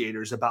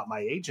differentiators about my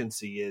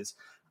agency is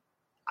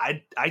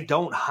I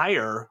don't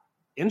hire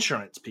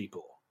insurance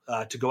people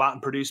to go out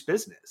and produce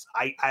business.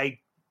 I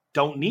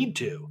don't need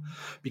to,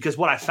 because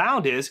what I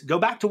found is, go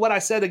back to what I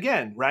said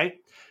again, right?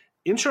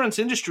 Insurance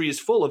industry is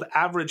full of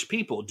average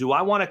people. Do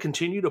I want to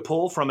continue to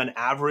pull from an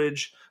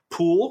average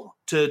pool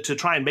to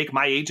try and make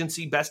my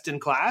agency best in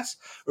class?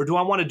 Or do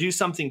I want to do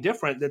something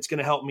different that's going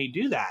to help me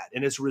do that?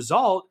 And as a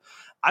result,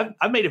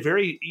 I've made a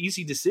very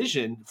easy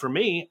decision for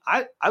me.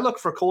 I look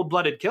for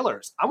cold-blooded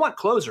killers. I want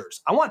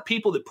closers. I want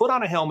people that put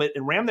on a helmet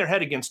and ram their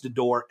head against a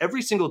door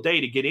every single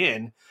day to get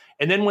in.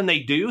 And then when they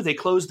do, they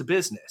close the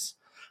business.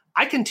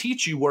 I can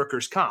teach you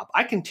workers' comp.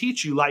 I can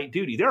teach you light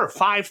duty. There are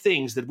 5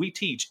 things that we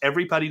teach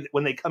everybody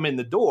when they come in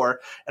the door.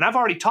 And I've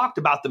already talked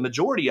about the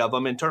majority of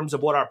them in terms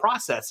of what our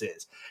process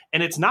is.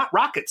 And it's not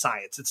rocket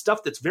science. It's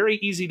stuff that's very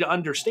easy to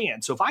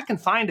understand. So if I can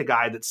find a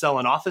guy that's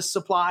selling office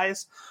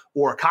supplies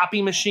or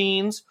copy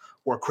machines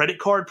or credit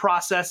card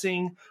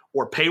processing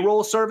or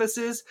payroll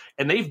services,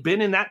 and they've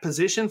been in that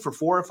position for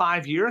 4 or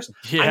 5 years,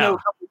 I know a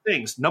couple of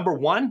things. Number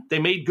one, they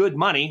made good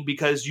money,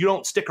 because you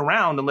don't stick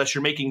around unless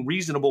you're making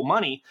reasonable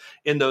money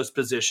in those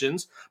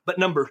positions. But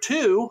number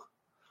two,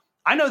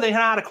 I know they know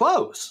how to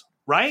close,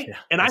 right? Yeah,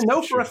 and I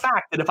know for a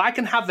fact that if I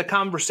can have the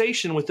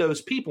conversation with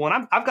those people,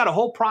 and I've got a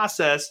whole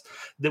process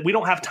that we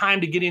don't have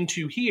time to get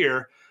into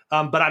here,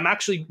 But I'm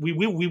actually,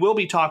 we will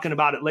be talking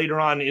about it later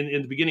on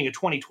in the beginning of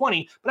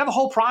 2020, but I have a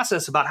whole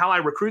process about how I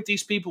recruit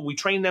these people. We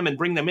train them and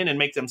bring them in and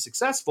make them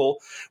successful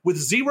with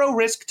zero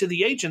risk to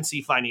the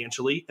agency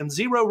financially and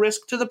zero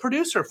risk to the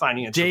producer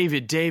financially.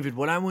 David,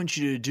 what I want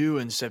you to do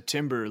in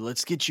September,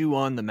 let's get you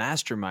on the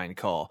mastermind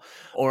call.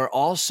 Or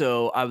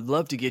also, I would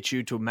love to get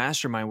you to a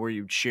mastermind where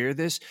you'd share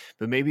this,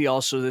 but maybe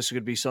also this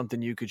could be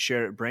something you could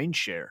share at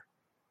BrainShare.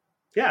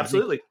 Yeah,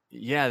 absolutely.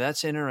 Yeah,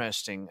 that's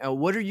interesting.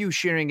 What are you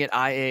sharing at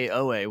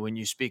IAOA when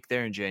you speak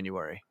there in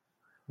January?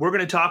 We're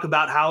going to talk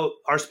about how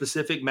our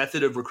specific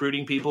method of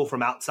recruiting people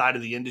from outside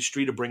of the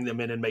industry to bring them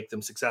in and make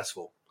them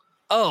successful.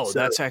 Oh, so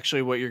that's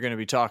actually what you're going to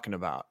be talking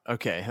about.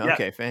 Okay,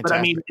 fantastic. But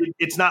I mean,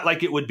 it's not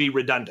like it would be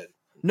redundant.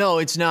 No,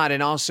 it's not.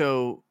 And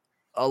also,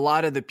 a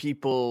lot of the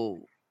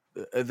people,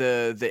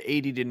 the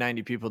 80 to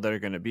 90 people that are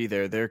going to be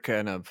there, they're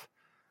kind of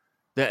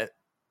they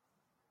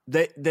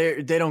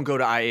don't go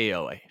to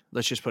IAOA.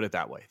 Let's just put it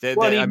that way. The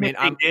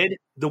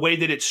way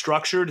that it's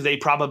structured, they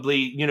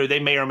probably, they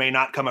may or may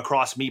not come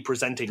across me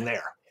presenting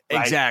there.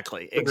 Right?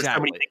 Exactly. There's so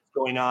many things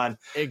going on.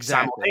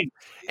 Exactly.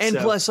 And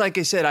plus, like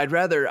I said,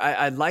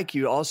 I'd like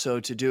you also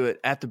to do it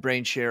at the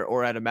BrainShare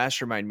or at a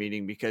mastermind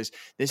meeting, because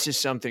this is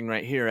something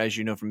right here, as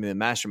you know from the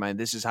mastermind,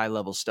 this is high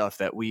level stuff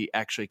that we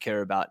actually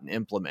care about and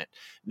implement,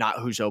 not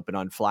who's open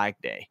on Flag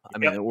Day. I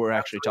mean, we're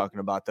actually talking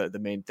about the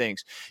main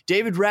things.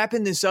 David,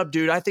 wrapping this up,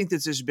 dude, I think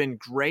this has been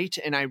great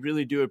and I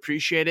really do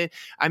appreciate it.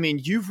 I mean,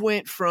 you've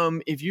went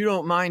from, if you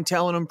don't mind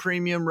telling them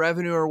premium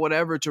revenue or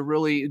whatever, to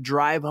really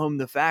drive home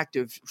the fact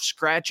of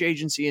Scratch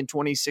Agency in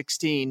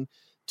 2016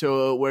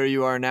 to where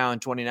you are now in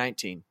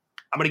 2019.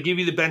 I'm going to give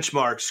you the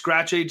benchmark.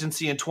 Scratch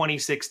Agency in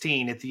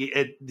 2016. At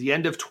the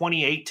end of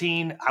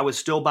 2018, I was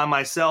still by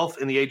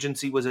myself, and the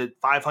agency was at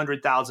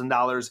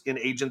 $500,000 in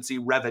agency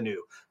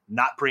revenue,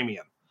 not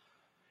premium.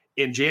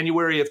 In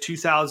January of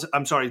 2000,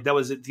 I'm sorry, that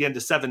was at the end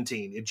of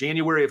 17. In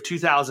January of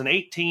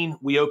 2018,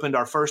 we opened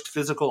our first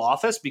physical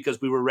office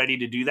because we were ready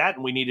to do that,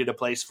 and we needed a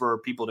place for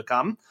people to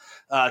come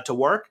to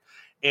work.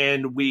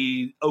 And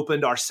we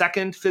opened our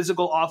second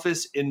physical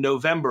office in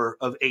November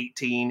of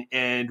 18.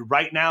 And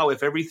right now,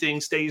 if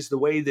everything stays the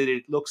way that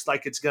it looks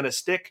like it's going to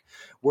stick,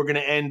 we're going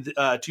to end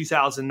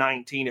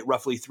 2019 at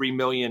roughly $3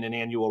 million in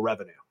annual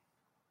revenue.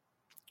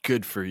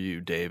 Good for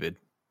you, David.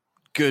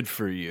 Good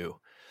for you.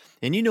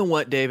 And you know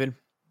what, David?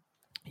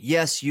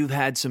 Yes, you've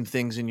had some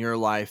things in your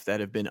life that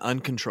have been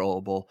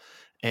uncontrollable,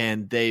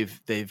 and they've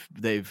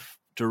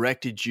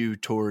directed you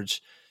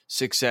towards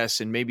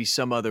success and maybe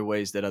some other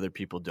ways that other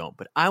people don't.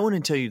 But I want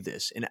to tell you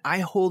this, and I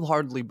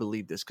wholeheartedly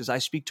believe this because I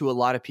speak to a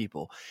lot of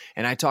people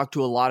and I talk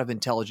to a lot of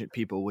intelligent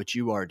people, which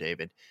you are,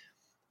 David.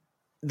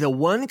 The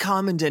one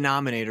common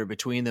denominator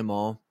between them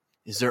all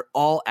is they're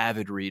all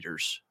avid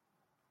readers.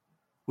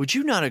 Would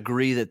you not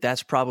agree that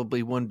that's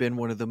probably been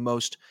one of the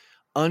most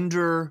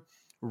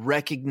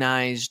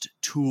under-recognized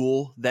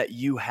tool that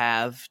you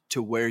have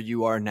to where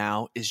you are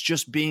now, is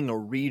just being a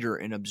reader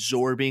and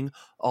absorbing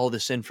all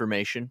this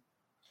information?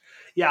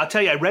 Yeah, I'll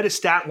tell you, I read a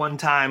stat one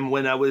time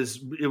when I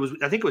think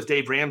it was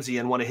Dave Ramsey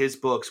in one of his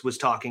books was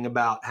talking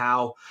about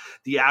how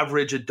the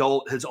average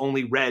adult has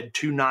only read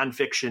 2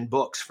 nonfiction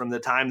books from the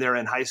time they're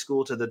in high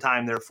school to the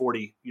time they're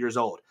 40 years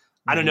old.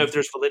 I don't know if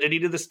there's validity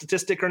to the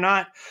statistic or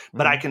not,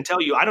 but I can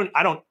tell you, I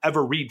don't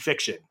ever read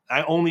fiction.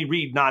 I only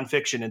read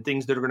nonfiction and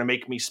things that are going to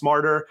make me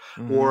smarter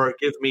or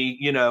give me,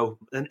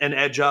 an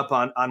edge up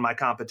on my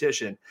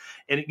competition.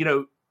 And,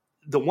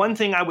 the one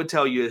thing I would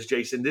tell you is,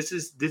 Jason, this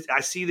I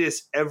see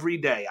this every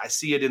day. I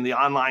see it in the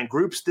online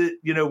groups that,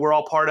 we're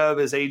all part of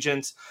as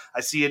agents.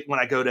 I see it when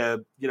I go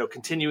to,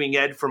 continuing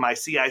ed for my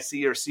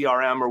CIC or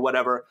CRM or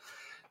whatever.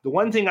 The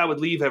one thing I would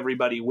leave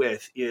everybody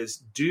with is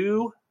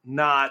do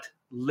not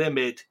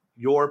limit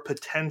your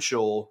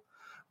potential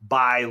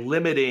by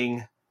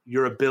limiting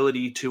your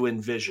ability to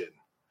envision.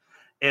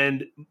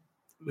 And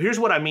here's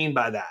what I mean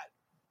by that.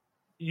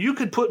 You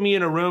could put me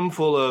in a room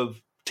full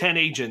of 10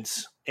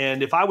 agents,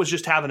 and if I was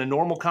just having a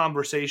normal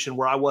conversation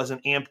where I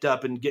wasn't amped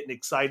up and getting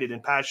excited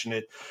and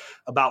passionate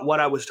about what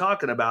I was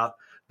talking about,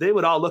 they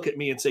would all look at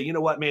me and say, you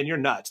know what, man, you're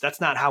nuts. That's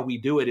not how we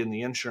do it in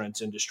the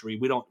insurance industry.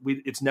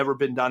 It's never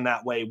been done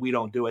that way. We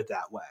don't do it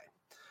that way.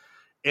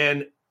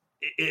 And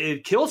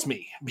it kills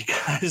me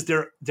because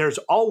there's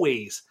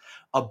always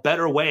a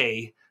better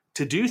way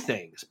to do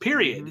things,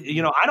 period.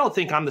 I don't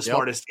think I'm the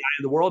smartest guy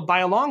in the world by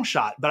a long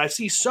shot, but I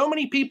see so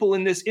many people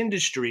in this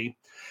industry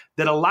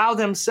that allow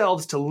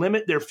themselves to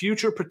limit their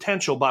future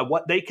potential by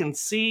what they can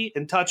see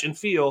and touch and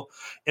feel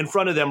in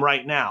front of them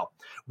right now.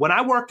 When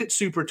I worked at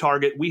Super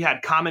Target, we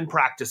had common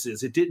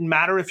practices. It didn't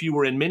matter if you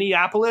were in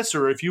Minneapolis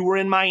or if you were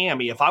in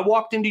Miami. If I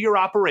walked into your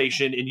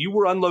operation and you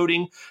were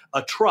unloading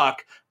a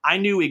truck, I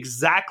knew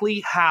exactly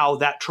how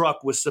that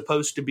truck was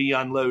supposed to be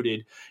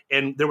unloaded.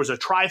 And there was a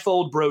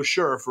trifold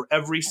brochure for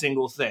every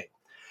single thing.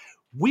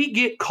 We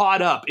get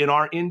caught up in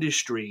our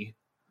industry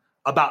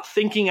about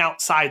thinking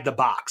outside the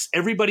box.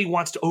 Everybody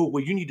wants to,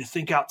 you need to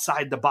think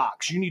outside the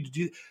box. You need to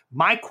do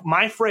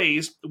my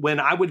phrase when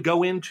I would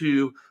go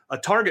into a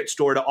Target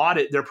store to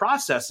audit their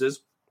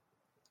processes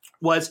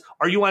was,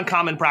 are you on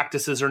common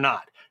practices or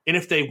not? And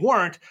if they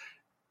weren't,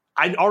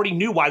 I already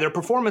knew why their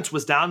performance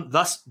was down.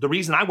 Thus, the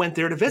reason I went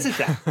there to visit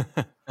them.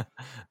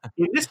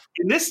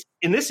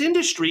 in this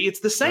industry,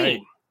 it's the same.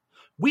 Right.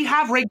 We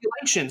have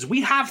regulations.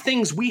 We have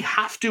things we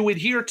have to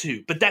adhere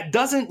to, but that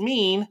doesn't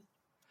mean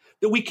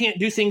that we can't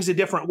do things a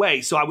different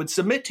way. So I would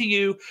submit to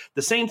you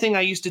the same thing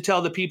I used to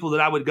tell the people that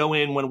I would go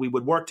in when we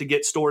would work to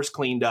get stores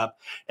cleaned up,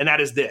 and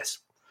that is this.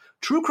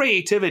 True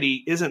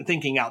creativity isn't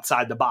thinking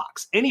outside the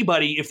box.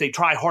 Anybody, if they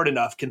try hard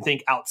enough, can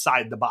think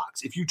outside the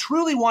box. If you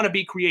truly want to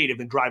be creative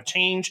and drive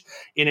change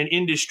in an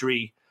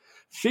industry,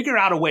 figure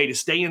out a way to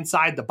stay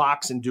inside the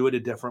box and do it a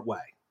different way.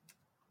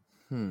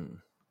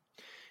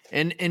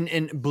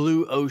 And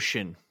Blue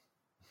Ocean.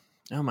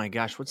 Oh my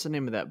gosh, what's the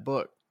name of that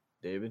book,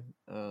 David?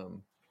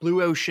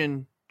 Blue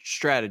Ocean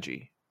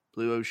Strategy.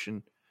 Blue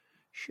Ocean.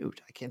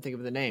 Shoot, I can't think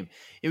of the name.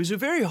 It was a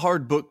very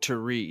hard book to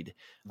read.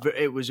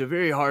 It was a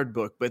very hard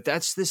book, but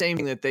that's the same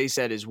thing that they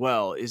said as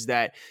well, is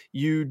that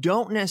you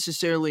don't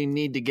necessarily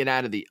need to get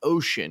out of the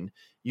ocean.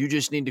 You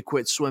just need to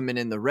quit swimming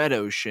in the red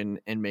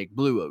ocean and make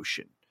blue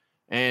ocean.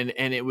 And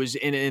it was,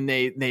 and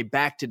they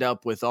backed it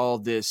up with all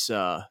this.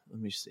 Let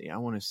me see. I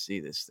want to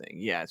see this thing.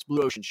 Yeah, it's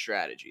Blue Ocean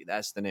Strategy.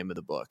 That's the name of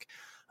the book.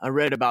 I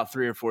read it about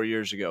 3 or 4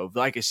 years ago.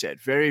 Like I said,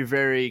 very,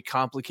 very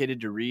complicated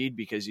to read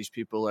because these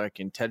people are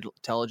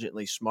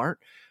intelligently smart.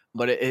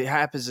 But it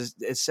happens.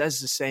 It says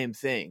the same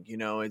thing. You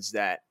know, it's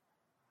that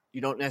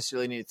you don't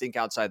necessarily need to think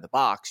outside the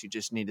box. You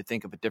just need to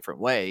think of a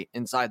different way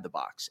inside the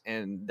box.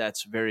 And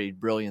that's very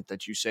brilliant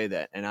that you say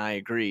that. And I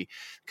agree,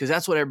 because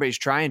that's what everybody's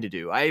trying to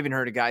do. I even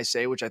heard a guy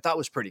say, which I thought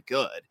was pretty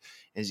good,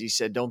 is he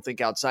said, don't think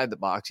outside the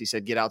box. He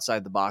said, get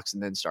outside the box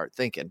and then start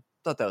thinking.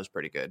 Thought that was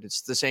pretty good.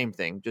 It's the same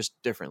thing, just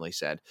differently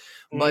said.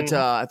 But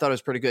I thought it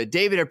was pretty good.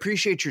 David, I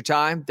appreciate your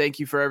time. Thank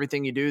you for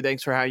everything you do.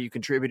 Thanks for how you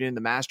contributed in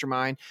the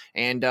mastermind.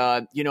 And,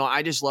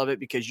 I just love it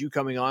because you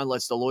coming on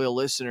lets the loyal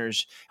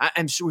listeners,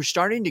 we're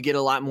starting to get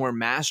a lot more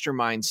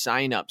mastermind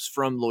signups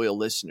from loyal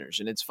listeners.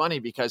 And it's funny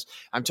because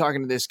I'm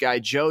talking to this guy,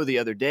 Joe, the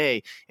other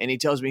day, and he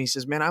tells me, he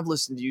says, man, I've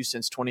listened to you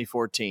since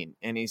 2014.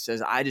 And he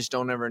says, I just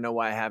don't ever know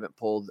why I haven't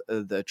pulled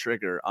the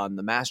trigger on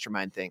the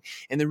mastermind thing.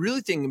 And the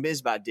really thing is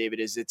about David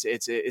is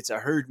it's a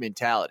herd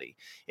mentality.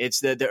 It's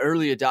that the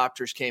early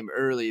adopters came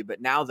early,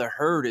 but now the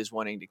herd is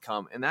wanting to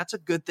come. And that's a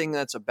good thing.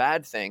 That's a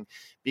bad thing,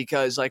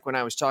 because like when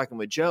I was talking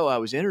with Joe, I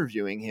was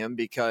interviewing him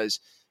because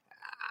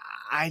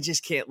I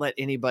just can't let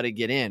anybody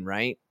get in,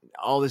 right?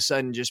 All of a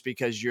sudden, just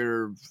because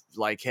you're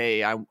like,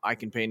 hey, I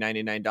can pay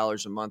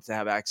 $99 a month to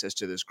have access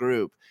to this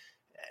group,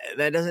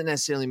 that doesn't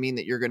necessarily mean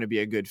that you're going to be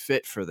a good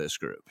fit for this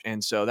group.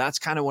 And so that's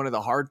kind of one of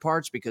the hard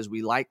parts, because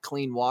we like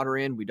clean water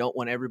in. We don't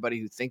want everybody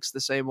who thinks the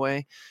same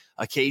way.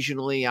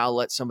 Occasionally, I'll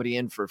let somebody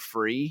in for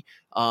free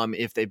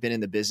if they've been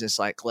in the business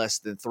like less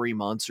than 3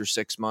 months or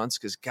 6 months.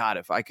 Because, God,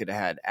 if I could have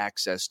had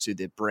access to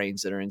the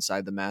brains that are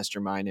inside the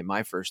mastermind in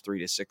my first 3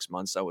 to 6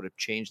 months, I would have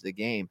changed the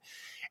game.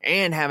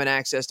 And having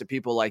access to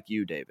people like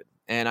you, David.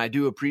 And I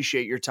do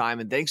appreciate your time.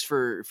 And thanks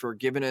for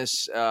giving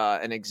us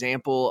an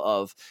example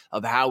of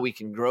how we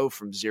can grow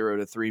from 0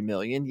 to 3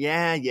 million.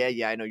 Yeah.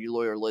 I know you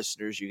loyal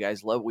listeners, you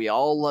guys we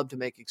all love to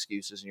make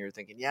excuses. And you're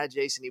thinking, yeah,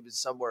 Jason, he was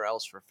somewhere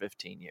else for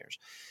 15 years.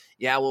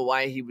 Yeah, well,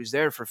 why he was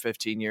there for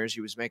 15 years,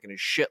 he was making a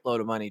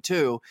shitload of money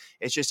too.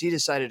 It's just he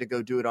decided to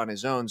go do it on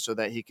his own so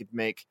that he could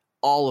make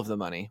all of the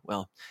money.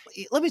 Well,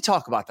 let me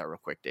talk about that real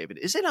quick, David.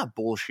 Is it not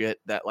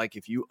bullshit that like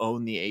if you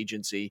own the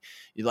agency,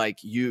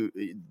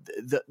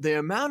 the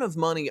amount of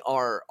money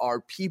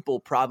our people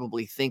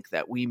probably think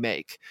that we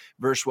make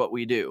versus what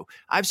we do?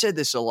 I've said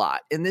this a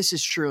lot, and this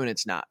is true and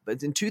it's not.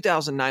 But in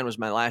 2009 was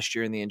my last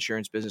year in the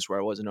insurance business where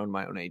I wasn't owning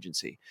my own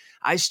agency.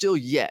 I still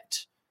yet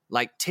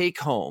take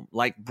home,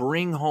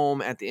 bring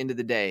home at the end of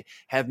the day,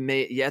 have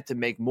yet to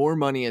make more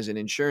money as an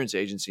insurance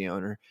agency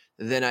owner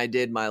than I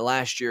did my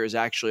last year as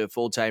actually a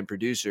full-time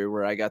producer,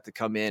 where I got to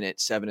come in at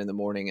 7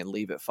 a.m. and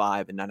leave at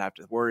 5 and not have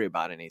to worry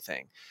about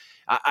anything.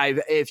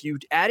 If you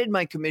added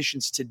my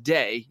commissions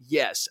today,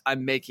 yes,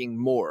 I'm making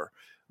more.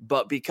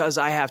 But because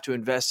I have to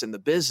invest in the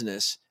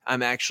business,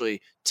 I'm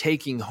actually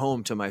taking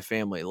home to my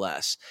family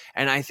less.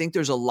 And I think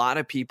there's a lot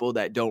of people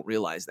that don't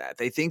realize that.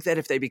 They think that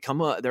if they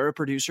they're a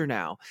producer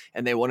now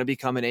and they want to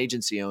become an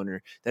agency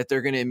owner, that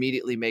they're going to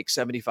immediately make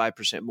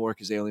 75% more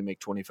because they only make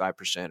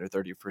 25% or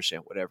 30%,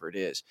 whatever it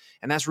is.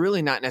 And that's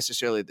really not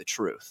necessarily the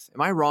truth. Am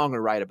I wrong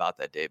or right about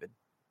that, David?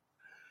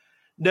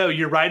 No,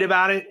 you're right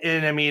about it.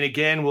 And I mean,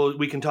 again,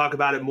 we can talk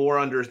about it more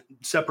under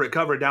separate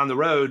cover down the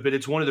road, but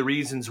it's one of the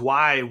reasons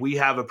why we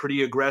have a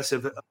pretty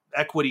aggressive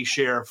equity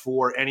share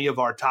for any of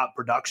our top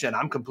production.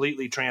 I'm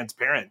completely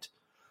transparent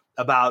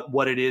about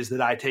what it is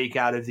that I take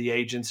out of the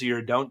agency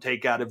or don't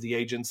take out of the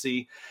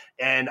agency.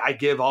 And I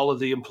give all of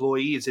the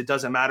employees, it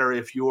doesn't matter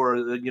if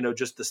you're,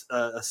 just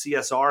a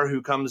CSR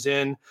who comes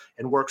in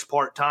and works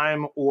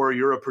part-time, or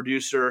you're a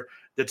producer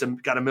that's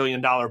got $1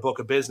 million book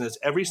of business.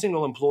 Every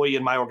single employee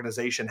in my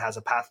organization has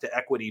a path to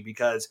equity,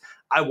 because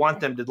I want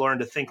them to learn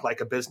to think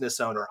like a business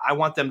owner. I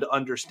want them to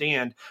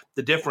understand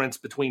the difference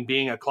between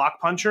being a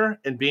clock puncher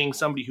and being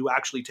somebody who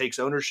actually takes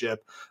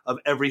ownership of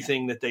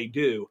everything that they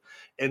do.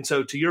 And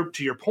so to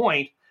your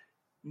point,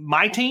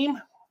 my team,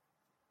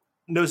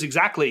 knows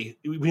exactly,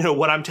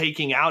 what I'm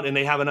taking out, and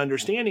they have an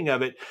understanding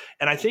of it.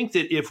 And I think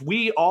that if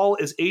we all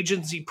as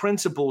agency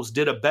principals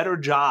did a better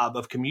job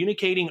of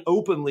communicating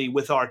openly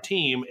with our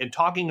team and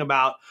talking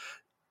about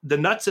the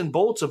nuts and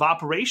bolts of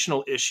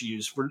operational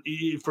issues, for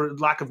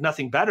lack of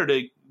nothing better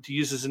to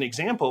use as an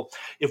example,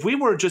 if we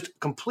were just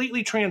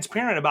completely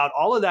transparent about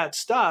all of that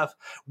stuff,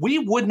 we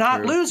would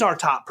not lose our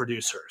top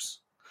producers.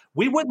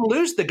 We wouldn't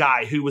lose the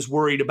guy who was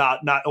worried about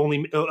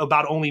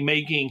only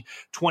making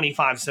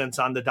 25 cents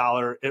on the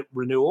dollar at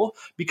renewal,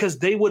 because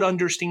they would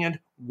understand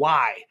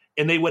why.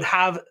 And they would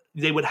have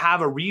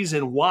a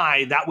reason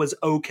why that was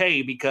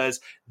okay,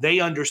 because they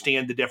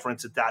understand the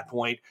difference at that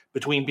point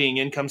between being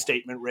income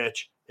statement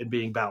rich and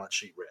being balance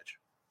sheet rich.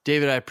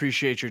 David, I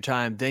appreciate your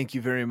time. Thank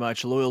you very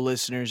much. Loyal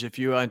listeners, if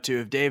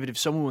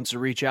someone wants to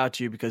reach out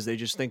to you because they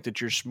just think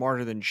that you're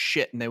smarter than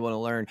shit and they want to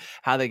learn,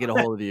 how they get a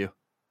hold of you.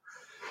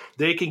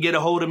 They can get a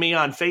hold of me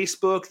on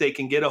Facebook. They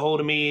can get a hold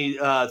of me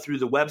through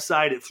the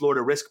website at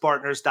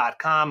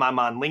floridariskpartners.com. I'm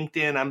on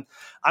LinkedIn.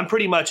 I'm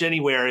pretty much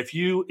anywhere. If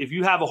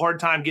you have a hard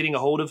time getting a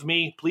hold of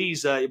me,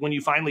 please, when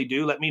you finally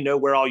do, let me know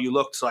where all you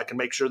looked so I can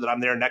make sure that I'm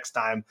there next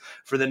time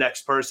for the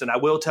next person. I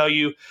will tell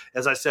you,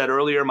 as I said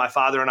earlier, my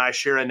father and I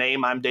share a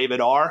name. I'm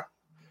David R.,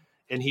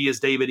 and he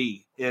is David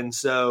E. And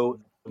so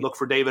look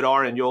for David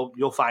R., and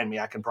you'll find me.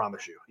 I can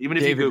promise you. Even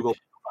if you Google.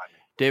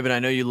 David, I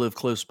know you live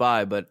close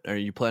by, but are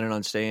you planning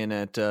on staying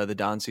at the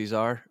Don Cesar?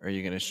 Or are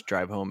you going to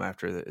drive home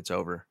after it's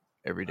over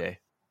every day?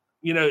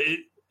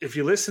 If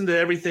you listen to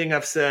everything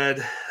I've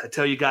said, I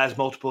tell you guys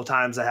multiple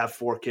times, I have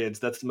 4 kids.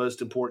 That's the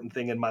most important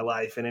thing in my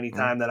life. And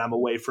anytime that I'm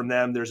away from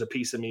them, there's a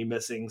piece of me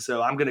missing.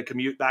 So I'm going to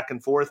commute back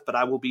and forth, but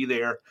I will be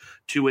there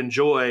to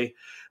enjoy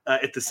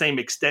at the same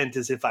extent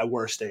as if I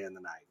were staying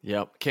the night.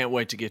 Yep. Can't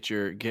wait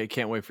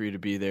for you to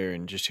be there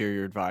and just hear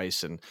your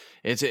advice. And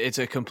it's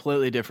a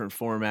completely different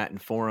format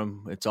and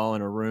forum. It's all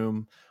in a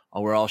room.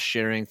 We're all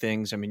sharing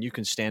things. I mean, you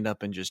can stand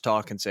up and just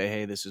talk and say,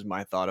 hey, this is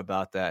my thought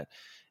about that.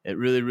 It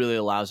really, really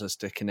allows us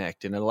to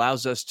connect, and it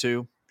allows us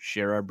to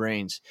share our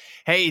brains.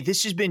 Hey,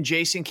 this has been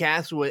Jason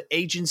Kath with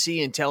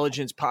Agency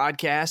Intelligence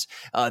Podcast.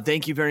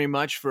 Thank you very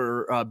much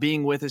for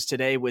being with us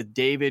today with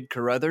David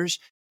Carruthers.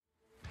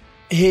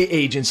 Hey,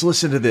 agents,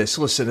 listen to this.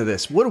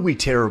 What are we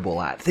terrible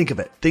at? Think of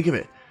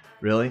it.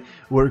 Really?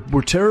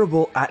 We're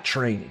terrible at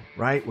training,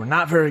 right? We're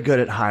not very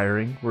good at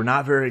hiring. We're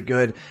not very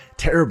good,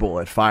 terrible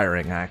at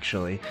firing,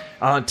 actually.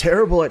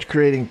 Terrible at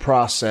creating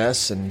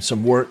process and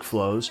some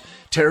workflows.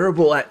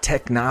 Terrible at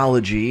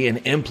technology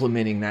and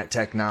implementing that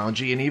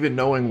technology and even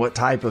knowing what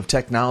type of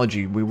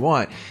technology we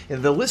want.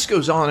 And the list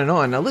goes on and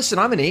on. Now, listen,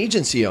 I'm an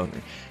agency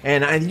owner,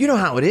 and you know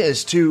how it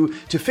is. To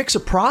fix a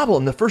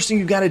problem, the first thing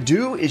you got to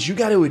do is you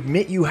got to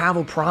admit you have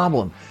a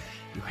problem.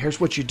 Here's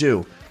what you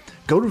do.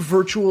 Go to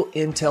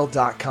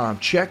virtualintel.com.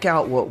 Check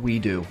out what we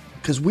do,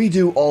 because we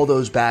do all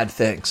those bad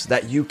things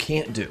that you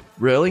can't do,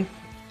 really.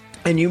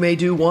 And you may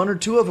do 1 or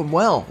 2 of them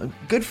well.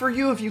 Good for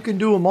you if you can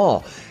do them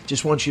all.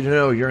 Just want you to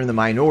know you're in the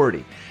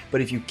minority. But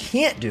if you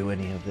can't do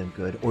any of them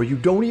good, or you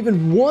don't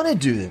even want to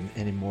do them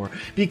anymore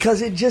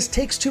because it just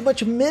takes too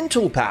much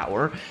mental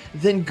power,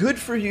 then good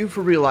for you for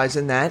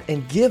realizing that,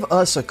 and give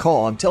us a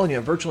call. I'm telling you,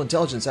 at Virtual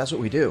Intelligence, that's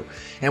what we do.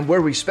 And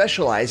where we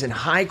specialize in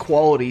high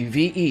quality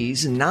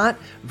VEs, not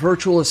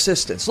virtual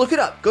assistants. Look it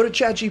up. Go to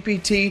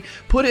ChatGPT,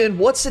 put in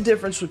what's the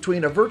difference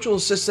between a virtual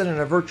assistant and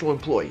a virtual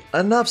employee.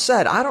 Enough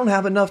said. I don't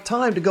have enough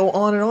time to go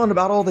on and on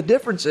about all the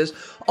differences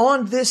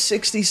on this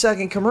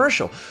 60-second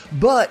commercial.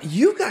 But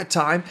you've got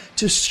time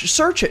to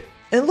search it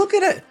and look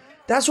at it.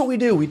 That's what we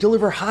do. We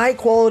deliver high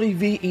quality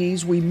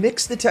VEs. We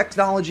mix the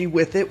technology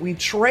with it. We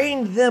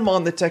train them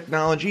on the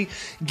technology,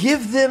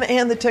 give them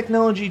and the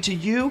technology to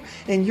you,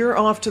 and you're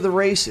off to the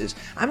races.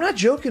 I'm not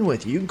joking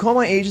with you. You can call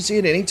my agency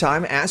at any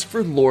time, ask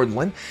for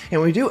Lordland, and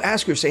we do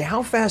ask her, say,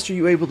 how fast are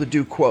you able to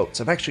do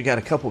quotes? I've actually got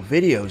a couple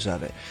videos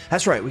of it.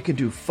 That's right. We can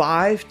do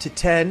 5 to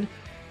 10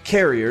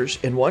 carriers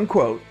in one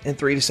quote in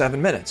 3 to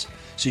 7 minutes.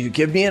 So you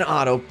give me an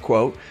auto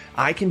quote,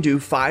 I can do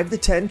 5 to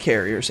 10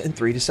 carriers in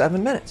 3 to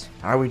 7 minutes.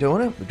 How are we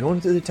doing it? We're doing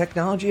it through the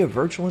technology of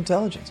virtual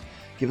intelligence.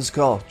 Give us a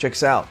call. Check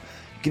us out.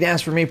 You can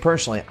ask for me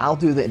personally. I'll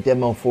do the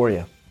demo for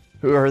you.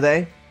 Who are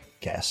they?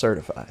 CAS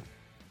certified.